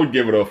 5, I would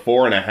give it a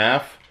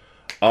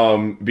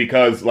 4.5,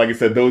 because like I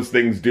said, those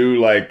things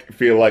do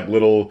feel like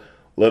little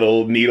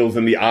needles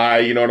in the eye,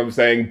 you know what I'm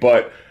saying?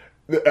 But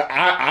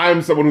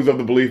I'm someone who's of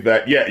the belief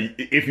that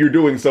if you're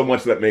doing so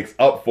much that makes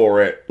up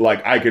for it,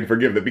 I can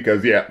forgive it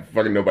because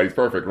fucking nobody's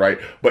perfect, right?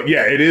 But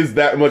it is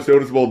that much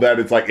noticeable that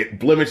it's it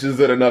blemishes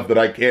it enough that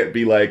I can't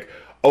be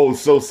oh,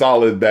 so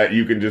solid that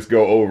you can just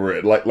go over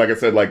it. Like I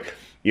said,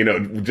 You know,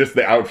 just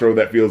the outro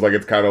that feels like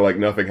it's kind of like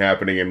nothing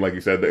happening, and like you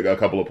said, a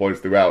couple of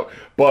points throughout.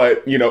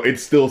 But, you know,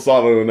 it's still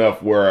solid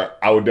enough where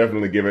I would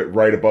definitely give it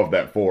right above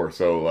that 4.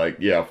 So, like,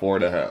 yeah,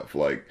 4.5.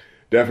 Like,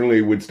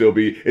 definitely would still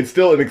be... It's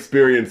still an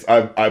experience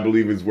I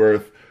believe is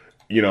worth,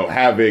 you know,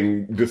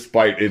 having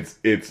despite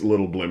its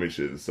little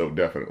blemishes. So,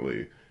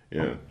 definitely,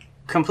 yeah.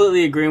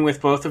 Completely agreeing with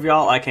both of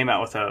y'all. I came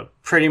out with a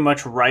pretty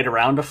much right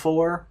around a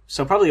 4.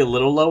 So, probably a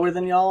little lower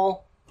than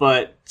y'all,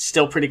 but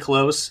still pretty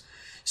close.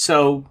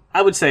 So,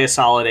 I would say a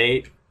solid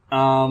 8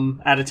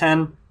 out of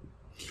 10.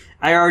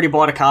 I already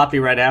bought a copy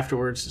right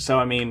afterwards, so,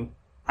 I mean,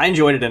 I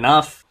enjoyed it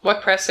enough.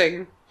 What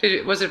pressing?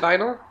 Was it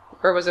vinyl?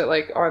 Or was it,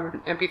 like,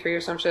 on MP3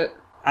 or some shit?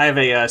 I have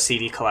a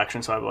CD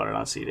collection, so I bought it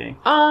on CD.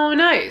 Oh,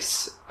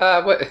 nice.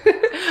 What?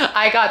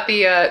 I got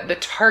the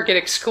Target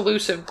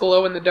exclusive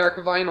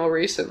glow-in-the-dark vinyl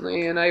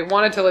recently, and I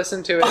wanted to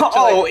listen to it.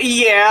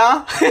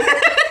 Yeah?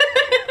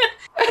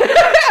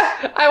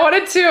 I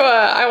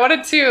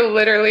wanted to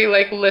literally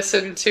like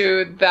listen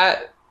to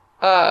that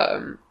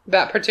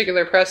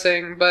particular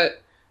pressing,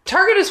 but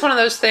Target is one of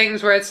those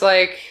things where it's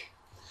like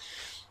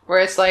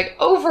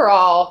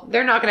overall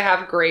they're not going to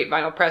have great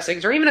vinyl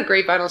pressings or even a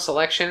great vinyl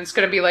selection. It's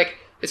going to be like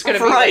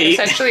essentially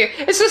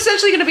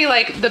going to be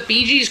like the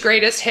Bee Gees'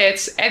 greatest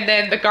hits, and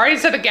then the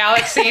Guardians of the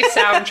Galaxy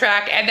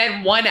soundtrack, and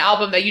then one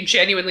album that you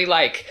genuinely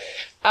like.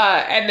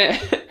 But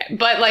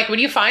like when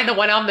you find the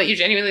one album that you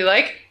genuinely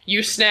like,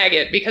 you snag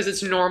it because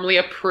it's normally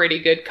a pretty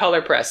good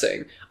color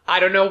pressing. I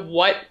don't know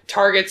what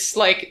Target's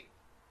like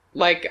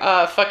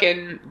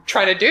fucking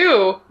trying to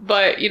do,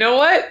 but you know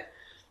what?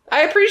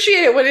 I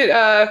appreciate it when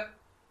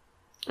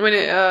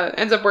it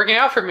ends up working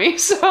out for me.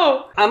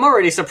 So I'm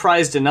already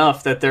surprised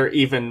enough that there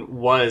even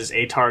was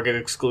a Target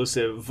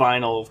exclusive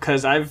vinyl,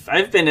 because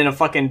I've been in a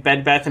fucking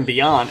Bed Bath &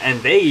 Beyond,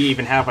 and they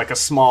even have like a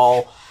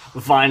small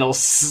vinyl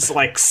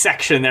like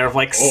section there of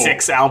like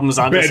 6 albums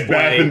on display.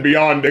 Bed Bath &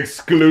 Beyond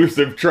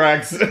exclusive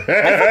tracks. I fucking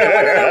wonder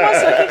what it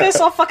was. I think I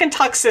saw fucking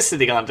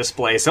Toxicity on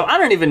display, so I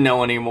don't even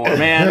know anymore,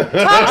 man.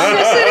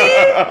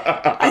 Toxicity?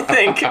 I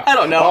think. I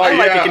don't know. I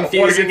might be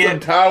confusing it.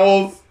 Some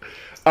towels.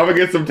 I'm gonna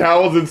get some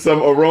towels and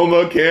some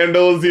aroma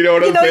candles, you know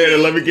what I'm saying?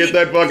 And let me get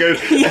that fucking...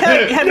 You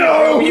have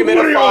your room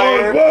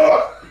humidifier.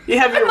 You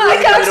have your my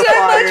cups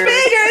are much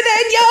bigger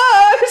than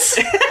yours.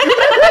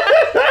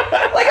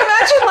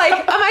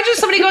 Imagine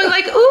somebody going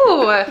like,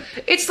 "Ooh,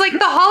 it's like the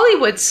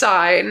Hollywood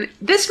sign.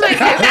 This might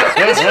be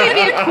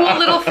a cool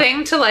little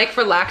thing to like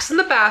relax in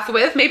the bath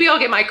with. Maybe I'll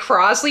get my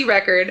Crosley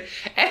record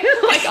and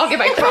like I'll get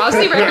my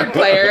Crosley record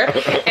player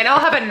and I'll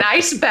have a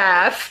nice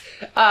bath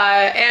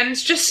and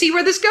just see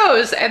where this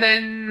goes." And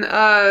then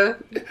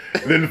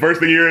the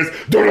first thing you hear is,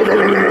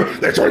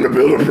 "They're trying to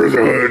build a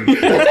prison."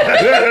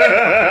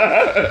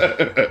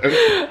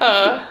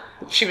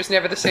 She was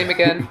never the same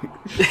again.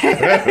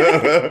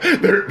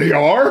 They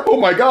are? Oh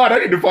my god, I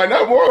need to find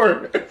out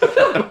more.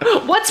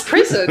 What's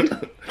prison?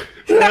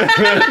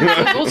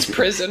 Google's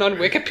prison on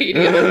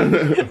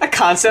Wikipedia. A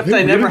concept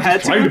I never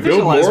had to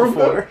visualize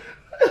before.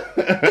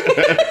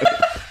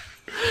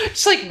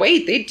 It's like,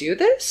 wait, they do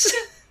this?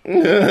 They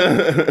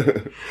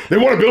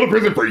want to build a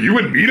prison for you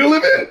and me to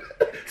live in?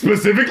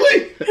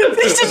 Specifically?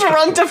 They just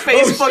run to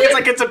Facebook. It's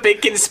like it's a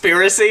big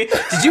conspiracy.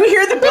 Did you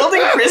hear the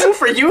building prison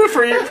for you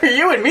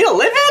and me to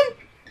live in?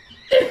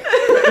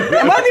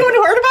 Am I the one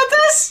who heard about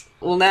this?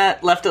 Well,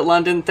 Nat, Left at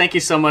London, thank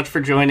you so much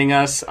for joining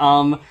us.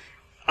 Are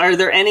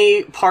there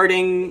any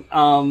parting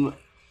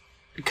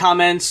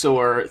comments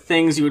or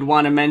things you would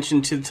want to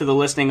mention to the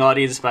listening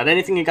audience about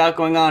anything you got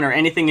going on or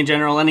anything in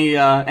general?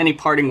 Any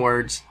parting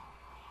words?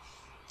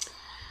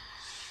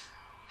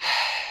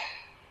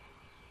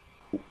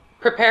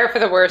 Prepare for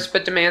the worst,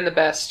 but demand the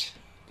best.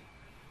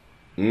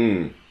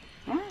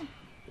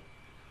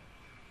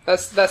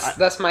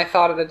 That's my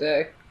thought of the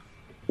day.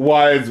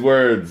 Wise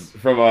words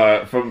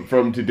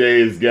from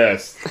today's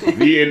guest.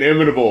 The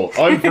inimitable,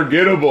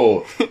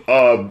 unforgettable, right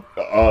from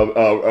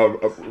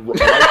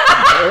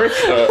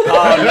Paris.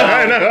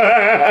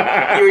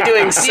 You were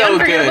doing so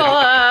good.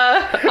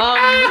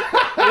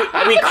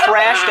 We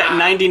crashed at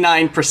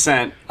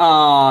 99%.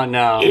 Oh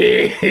no.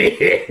 We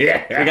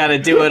gotta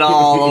do it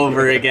all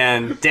over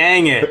again.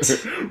 Dang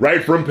it.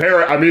 Right from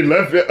Paris. I mean,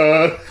 left.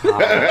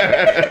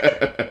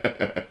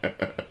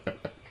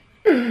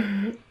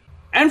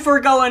 And for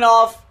Going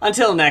Off,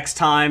 until next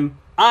time,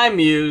 I'm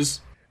Muse.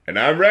 And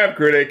I'm Rap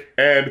Critic,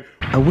 and...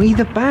 Are we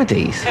the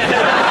baddies?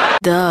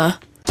 Duh.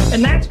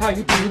 And that's how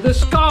you do the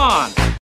scone.